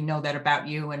 I already know that about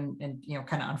you, and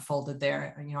kind of unfolded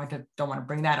there. I don't want to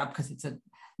bring that up because it's a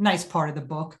nice part of the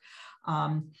book.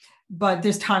 But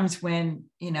there's times when,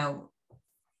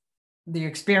 the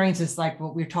experiences like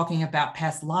what we're talking about,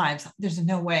 past lives, there's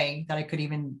no way that I could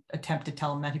even attempt to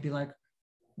tell him that. He'd be like,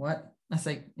 what? I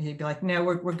say, he'd be like, no,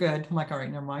 we're good. I'm like, all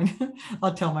right, never mind.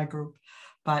 I'll tell my group.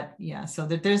 But yeah, so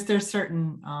that there's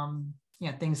certain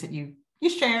things that you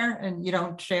share and you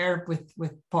don't share with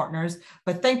partners.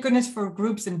 But thank goodness for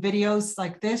groups and videos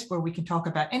like this where we can talk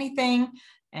about anything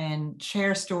and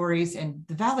share stories and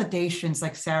the validations,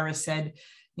 like Sarah said.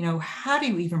 How do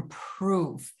you even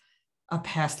prove a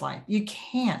past life? You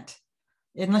can't,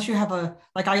 unless you have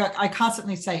I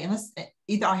constantly say, unless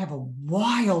either I have a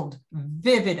wild,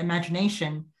 vivid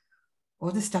imagination,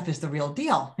 or this stuff is the real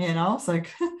deal, it's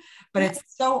like, but it's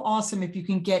so awesome if you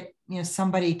can get,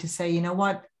 somebody to say, you know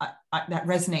what, that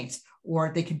resonates,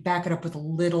 or they can back it up with a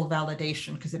little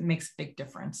validation, because it makes a big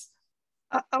difference.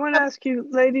 I want to ask you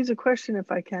ladies a question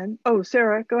if I can. Oh,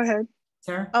 Sarah, go ahead.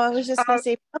 Sarah? Oh, I was just going to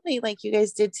say, probably like you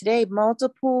guys did today,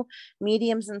 multiple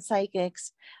mediums and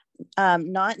psychics,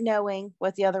 not knowing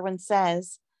what the other one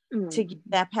says to get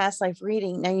that past life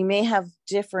reading. Now, you may have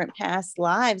different past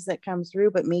lives that come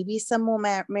through, but maybe some will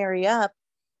marry up,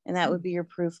 and that would be your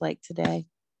proof like today.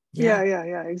 Yeah,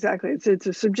 exactly.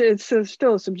 It's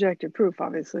still a subjective proof.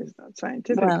 Obviously, it's not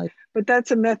scientific, but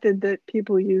that's a method that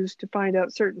people use to find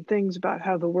out certain things about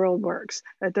how the world works.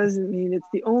 That doesn't mean it's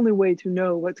the only way to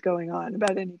know what's going on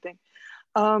about anything.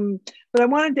 But I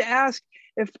wanted to ask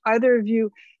if either of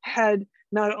you had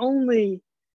not only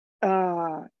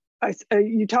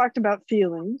you talked about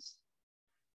feelings,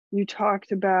 you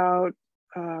talked about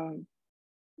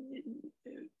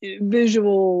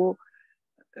visual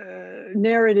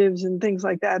narratives and things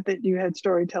like that you had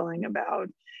storytelling about.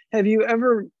 Have you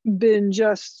ever been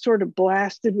just sort of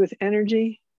blasted with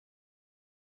energy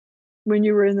when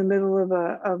you were in the middle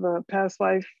of a past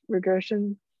life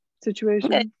regression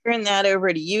situation? I'm going to turn that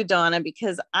over to you, Donna,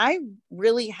 because I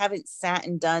really haven't sat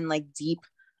and done like deep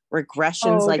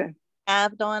regressions like you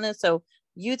have, Donna. So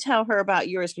you tell her about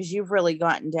yours, because you've really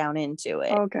gotten down into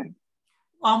it. Okay.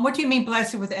 What do you mean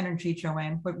blasted with energy,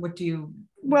 Joanne? What do you?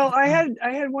 Well, I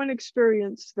had one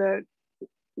experience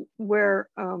where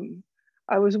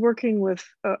I was working with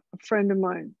a friend of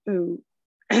mine who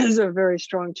is a very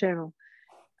strong channel,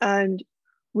 and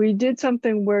we did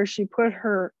something where she put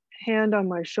her hand on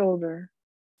my shoulder,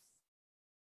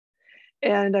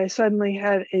 and I suddenly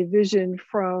had a vision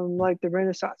from like the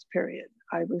Renaissance period.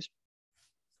 It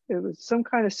was some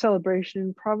kind of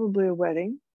celebration, probably a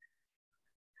wedding.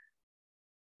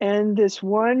 And this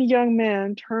one young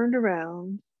man turned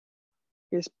around,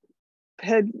 his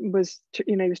head was,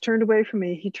 he was turned away from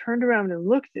me. He turned around and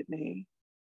looked at me.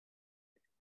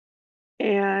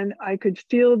 And I could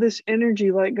feel this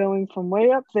energy like going from way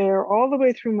up there, all the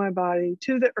way through my body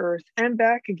to the earth and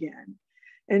back again.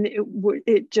 And it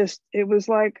was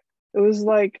like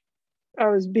I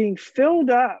was being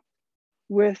filled up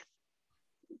with,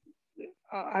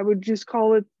 I would just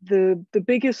call it the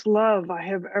biggest love I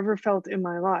have ever felt in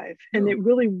my life. And it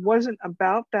really wasn't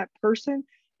about that person.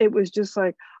 It was just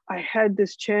like, I had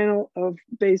this channel of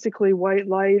basically white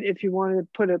light, if you wanted to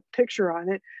put a picture on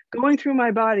it, going through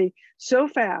my body so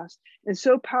fast and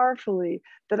so powerfully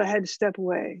that I had to step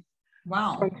away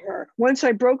from her. Once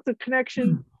I broke the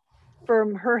connection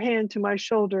from her hand to my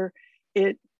shoulder,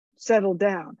 it settled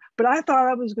down. But I thought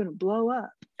I was going to blow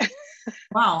up.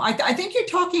 Wow. I think you're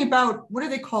talking about, what do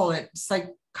they call it?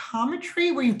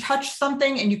 Psychometry, where you touch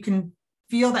something and you can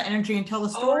feel the energy and tell the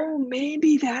story. Oh,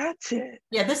 maybe that's it.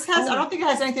 Yeah, this has, I don't think it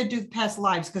has anything to do with past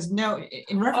lives, because no,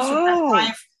 in reference to past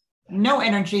life, no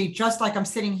energy, just like I'm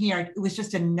sitting here. It was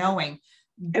just a knowing.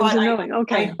 It was a knowing.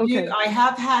 Okay. I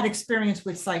have had experience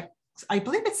with I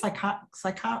believe it's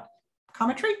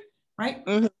psychometry, right?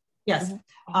 Mm-hmm. Yes.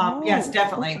 Yes,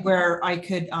 definitely. Okay. Where I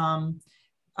could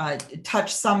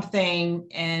touch something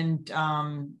and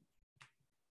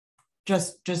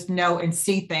just know and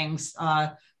see things.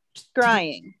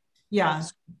 Scrying. Yeah.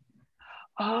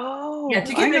 Oh, yeah.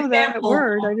 To give I an know example, that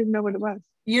word. I didn't know what it was.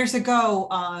 Years ago,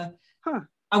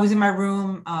 I was in my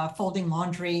room folding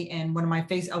laundry, and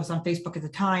I was on Facebook at the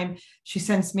time. She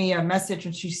sends me a message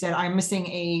and she said, "I'm missing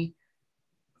a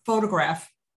photograph.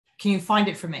 Can you find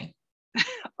it for me?"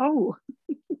 Oh.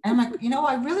 And I'm like,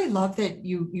 I really love that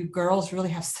you girls really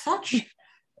have such,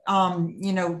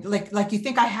 like you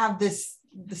think I have this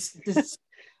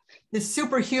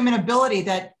superhuman ability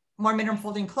that 1 minute I'm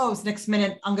folding clothes, next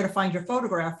minute I'm going to find your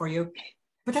photograph for you.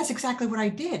 But that's exactly what I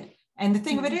did. And the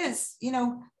thing of it is,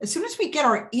 as soon as we get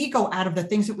our ego out of the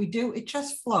things that we do, it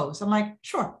just flows. I'm like,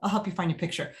 sure, I'll help you find your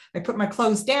picture. I put my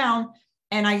clothes down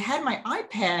and I had my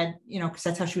iPad, because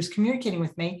that's how she was communicating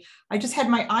with me. I just had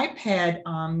my iPad.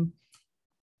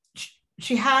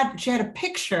 She had a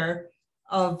picture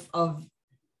of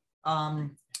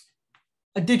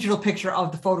a digital picture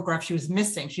of the photograph she was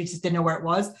missing. She just didn't know where it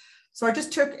was. So I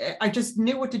just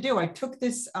knew what to do. I took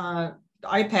this iPad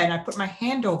and I put my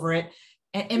hand over it,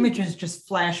 and images just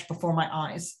flashed before my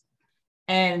eyes.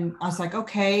 And I was like,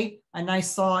 okay. And I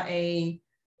saw a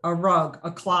rug,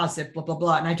 a closet, blah, blah,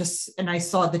 blah. And I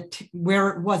saw where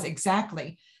it was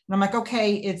exactly. And I'm like,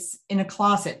 okay, it's in a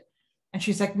closet. And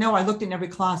she's like, no, I looked in every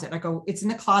closet. I go, it's in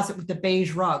the closet with the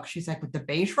beige rug. She's like, with the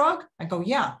beige rug? I go,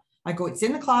 yeah. I go, it's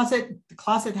in the closet. The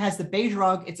closet has the beige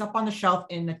rug. It's up on the shelf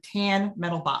in a tan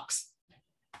metal box.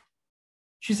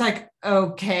 She's like,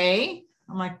 okay.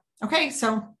 I'm like, okay.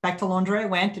 So back to laundry I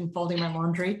went and folding my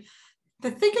laundry,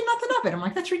 thinking nothing of it. I'm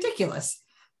like, that's ridiculous.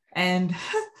 And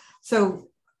so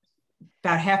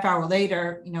about a half hour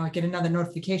later, I get another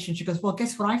notification. She goes, well,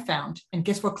 guess what I found? And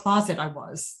guess what closet I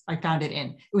found it in.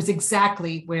 It was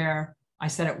exactly where I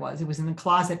said it was. It was in the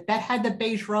closet that had the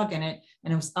beige rug in it.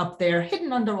 And it was up there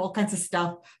hidden under all kinds of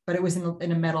stuff, but it was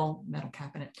in a metal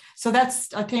cabinet. So that's,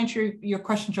 to answer your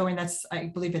question, Joanne, I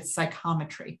believe it's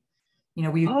psychometry.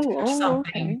 Where you touch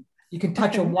something, okay. You can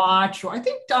touch a watch, or I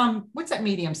think, what's that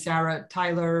medium, Sarah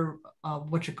Tyler,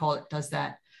 does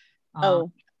that.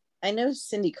 I know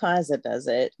Cindy Causa does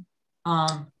it.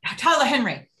 Tyler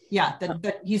Henry. Yeah.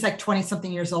 He's like 20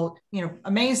 something years old,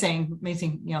 amazing,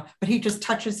 but he just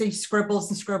touches, he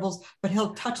scribbles, but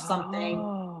he'll touch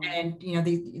something and,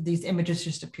 these images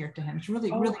just appear to him. It's really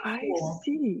cool. I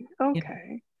see.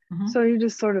 Okay. Mm-hmm. So you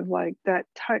just sort of like that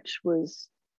touch was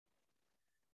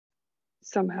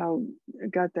somehow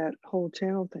got that whole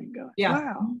channel thing going. Yeah.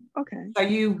 Wow. Okay. So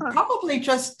you probably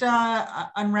just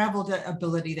unraveled an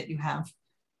ability that you have.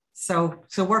 So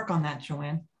work on that,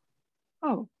 Joanne.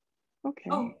 Oh, okay.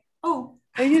 Oh.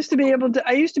 I used to be able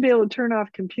to turn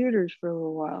off computers for a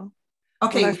little while.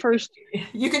 Okay.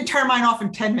 You can turn mine off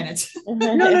in 10 minutes.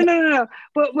 No.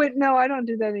 But no, I don't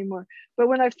do that anymore. But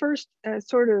when I first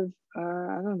sort of,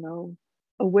 I don't know,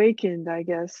 awakened, I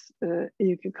guess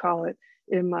you could call it,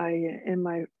 in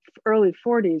my early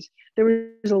 40s, there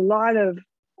was a lot of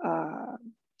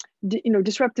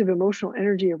disruptive emotional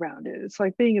energy around it. It's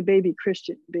like being a baby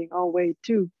Christian, being all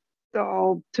too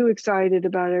excited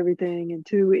about everything and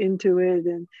too into it,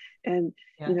 and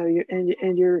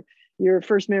your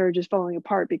first marriage is falling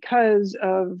apart because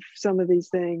of some of these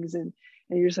things, and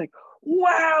you're just like,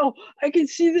 wow, I can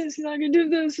see this and I can do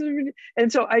this,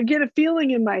 and so I get a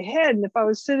feeling in my head, and if I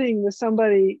was sitting with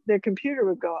somebody, their computer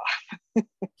would go off.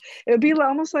 It would be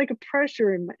almost like a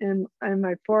pressure in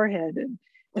my forehead,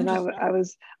 and I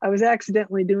was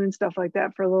accidentally doing stuff like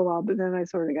that for a little while, but then I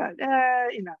sort of got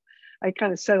I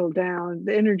kind of settled down,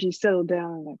 the energy settled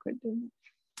down, and I quit doing it.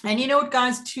 And you know what,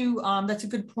 guys, too, that's a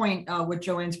good point, what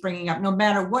Joanne's bringing up. No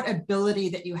matter what ability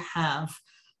that you have,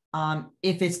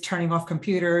 if it's turning off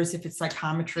computers, if it's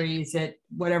psychometry, is it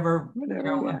whatever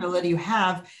ability you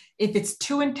have, if it's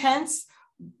too intense,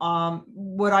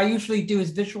 what I usually do is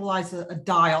visualize a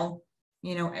dial,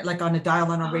 like on a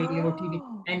dial on a radio or TV,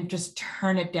 and just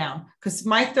turn it down. Because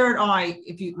my third eye,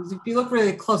 if you look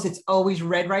really close, it's always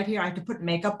red right here. I have to put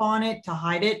makeup on it to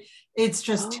hide it. It's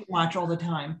just too much all the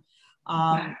time.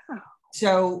 Wow.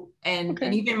 So, and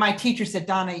even my teacher said,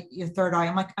 Donna, your third eye.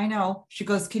 I'm like, I know. She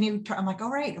goes, can you I'm like,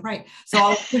 all right. So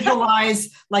I'll visualize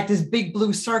like this big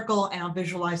blue circle, and I'll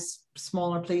visualize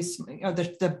smaller, please,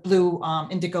 the blue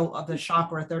indigo of the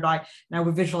chakra, third eye. And I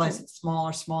would visualize it small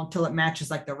until it matches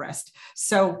like the rest.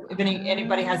 So if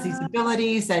anybody has these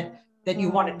abilities that you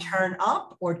want to turn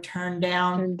up or turn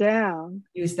down,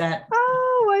 use that.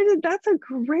 That's a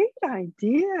great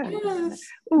idea. Yes.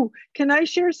 Oh, can I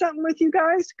share something with you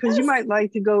guys? Because you might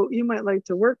like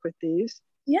to work with these.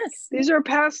 Yes. These are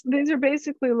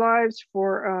basically lives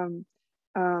for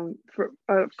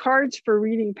cards for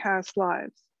reading past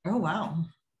lives. Oh, wow.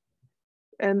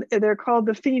 And they're called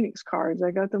the Phoenix cards.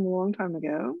 I got them a long time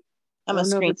ago. I don't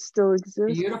know if it still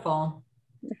exists. Beautiful.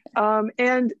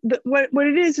 And what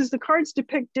it is the cards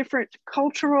depict different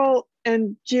cultural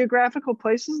and geographical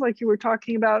places, like you were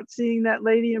talking about, seeing that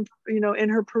lady in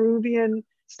her Peruvian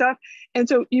stuff. And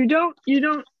so you can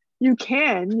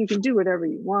do whatever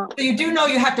you want. So you do know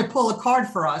you have to pull a card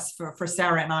for us, for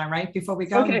Sarah and I, right? Before we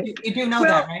go. Okay. You do know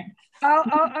that, right?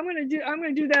 I'm going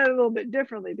to do that a little bit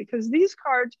differently, because these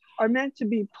cards are meant to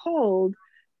be pulled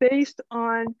based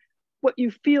on what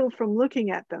you feel from looking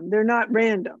at them. They're not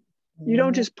random. You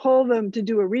don't just pull them to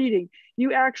do a reading.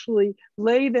 You actually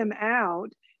lay them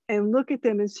out and look at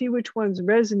them and see which ones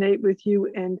resonate with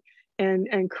you, and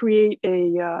create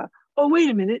a, oh, wait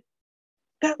a minute,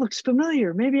 that looks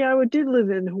familiar. Maybe I did live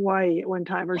in Hawaii at one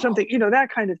time or something, that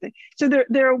kind of thing. So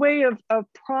they're a way of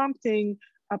prompting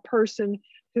a person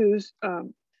who's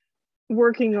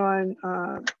working on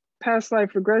past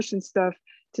life regression stuff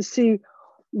to see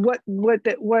what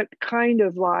kind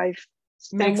of life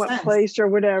and what place or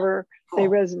whatever they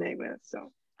resonate with.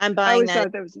 So I'm I buying always that.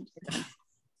 thought that was interesting.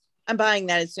 I'm buying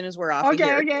that as soon as we're off of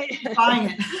here. Okay. Buying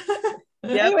it.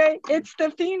 Yep. Anyway, it's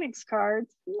the Phoenix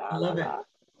cards. I love it.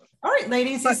 All right,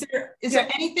 ladies, is there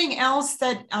anything else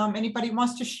that anybody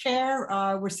wants to share?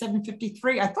 We're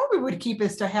 7:53. I thought we would keep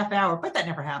this to a half hour, but that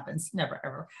never happens. Never,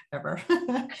 ever, ever.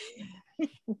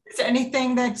 Is there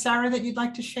anything that, Sarah, that you'd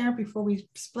like to share before we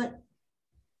split?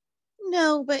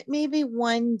 No, but maybe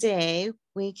one day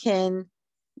we can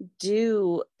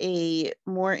do a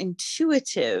more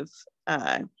intuitive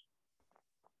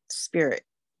spirit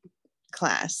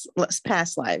class,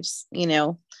 past lives, you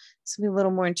know, something a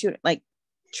little more intuitive, like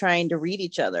trying to read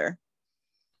each other.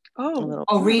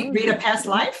 Read a past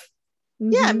life?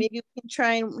 Yeah, maybe we can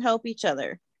try and help each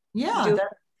other. Yeah, do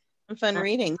some fun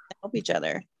reading to help each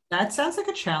other. That sounds like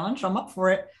a challenge. I'm up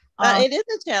for it. It is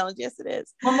a challenge. Yes, it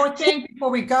is. One more thing before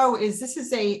we go is this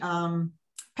is a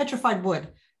petrified wood.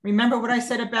 Remember what I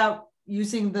said about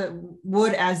using the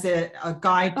wood as a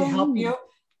guide to help you?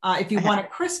 If you want a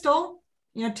crystal,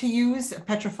 you know, to use a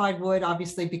petrified wood,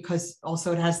 obviously, because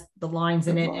also it has the lines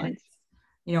in it. And it's,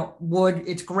 you know, wood,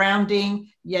 it's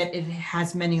grounding, yet it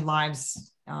has many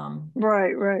lives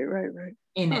right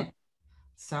in it.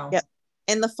 So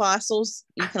and the fossils,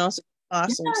 you can also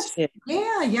fossils too.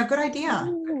 Yeah, good idea.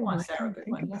 Good one, Sarah. Good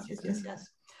one. Yes.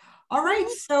 All right.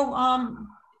 So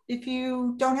if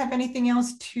you don't have anything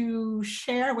else to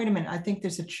share, wait a minute. I think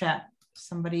there's a chat.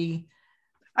 Somebody.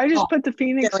 I just put the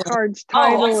Phoenix cards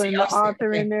title and the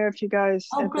author in there if you guys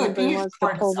if anybody wants to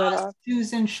pull that off.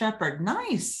 Susan Shepherd.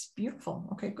 Nice. Beautiful.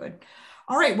 Okay, good.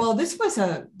 All right. Well, this was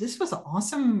an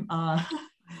awesome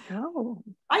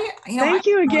Thank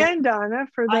you again, Donna,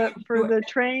 for the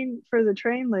train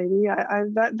lady.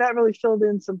 That really filled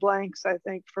in some blanks, I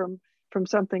think, from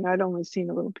something I'd only seen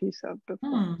a little piece of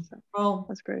before. So, well,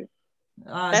 that's great.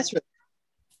 That's really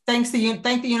thank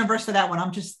the universe for that one.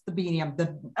 I'm just the medium,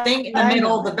 the thing in the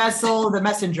middle, the vessel, the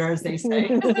messenger, as they say.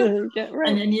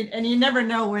 Right. And you never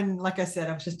know when, like I said,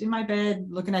 I was just in my bed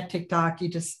looking at TikTok. You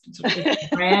just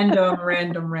random.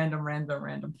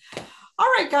 All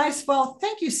right, guys. Well,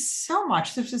 thank you so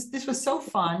much. This was so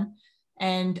fun.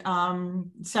 And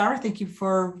Sarah, thank you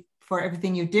for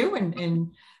everything you do.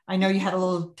 And I know you had a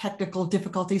little technical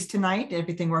difficulties tonight.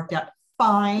 Everything worked out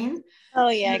fine. Oh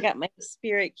yeah, I got my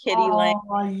spirit kitty line.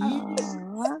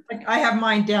 Like I have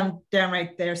mine down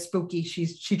right there, Spooky.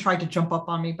 She tried to jump up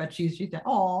on me, but she's look at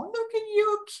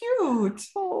you, cute.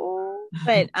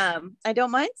 But I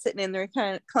don't mind sitting in the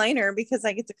recliner because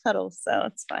I get to cuddle, so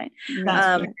it's fine.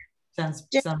 Sounds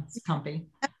comfy.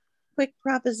 Quick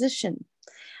proposition.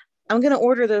 I'm going to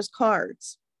order those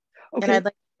cards. Okay. And I'd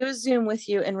like to do a Zoom with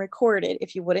you and record it,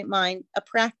 if you wouldn't mind, a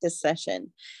practice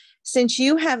session. Since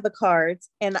you have the cards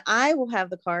and I will have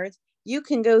the cards, you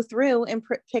can go through and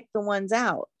pick the ones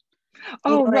out.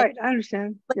 Right. I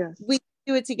understand. Yes. We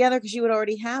do it together because you would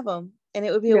already have them. And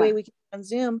it would be a way we could on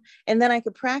Zoom. And then I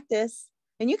could practice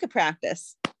and you could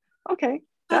practice. Okay.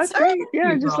 That's great.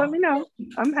 Yeah, just let me know.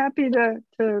 I'm happy to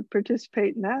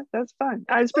participate in that. That's fun.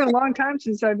 It's been a long time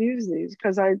since I've used these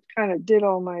because I kind of did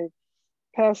all my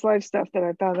past life stuff that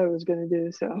I thought I was going to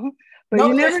do. So, but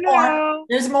you never know.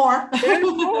 There's more. There's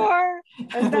more.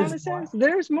 As Donna says,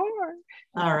 there's more.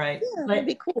 All right. Yeah, that'd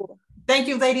be cool. Thank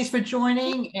you, ladies, for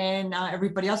joining, and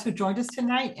everybody else who joined us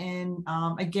tonight. And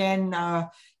again,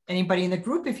 anybody in the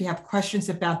group, if you have questions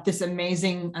about this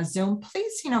amazing Zoom,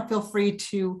 please, feel free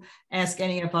to ask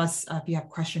any of us if you have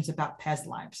questions about past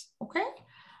lives. Okay.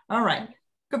 All right.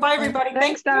 Goodbye, everybody.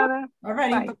 Thanks, Donna. All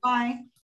righty. Bye-bye.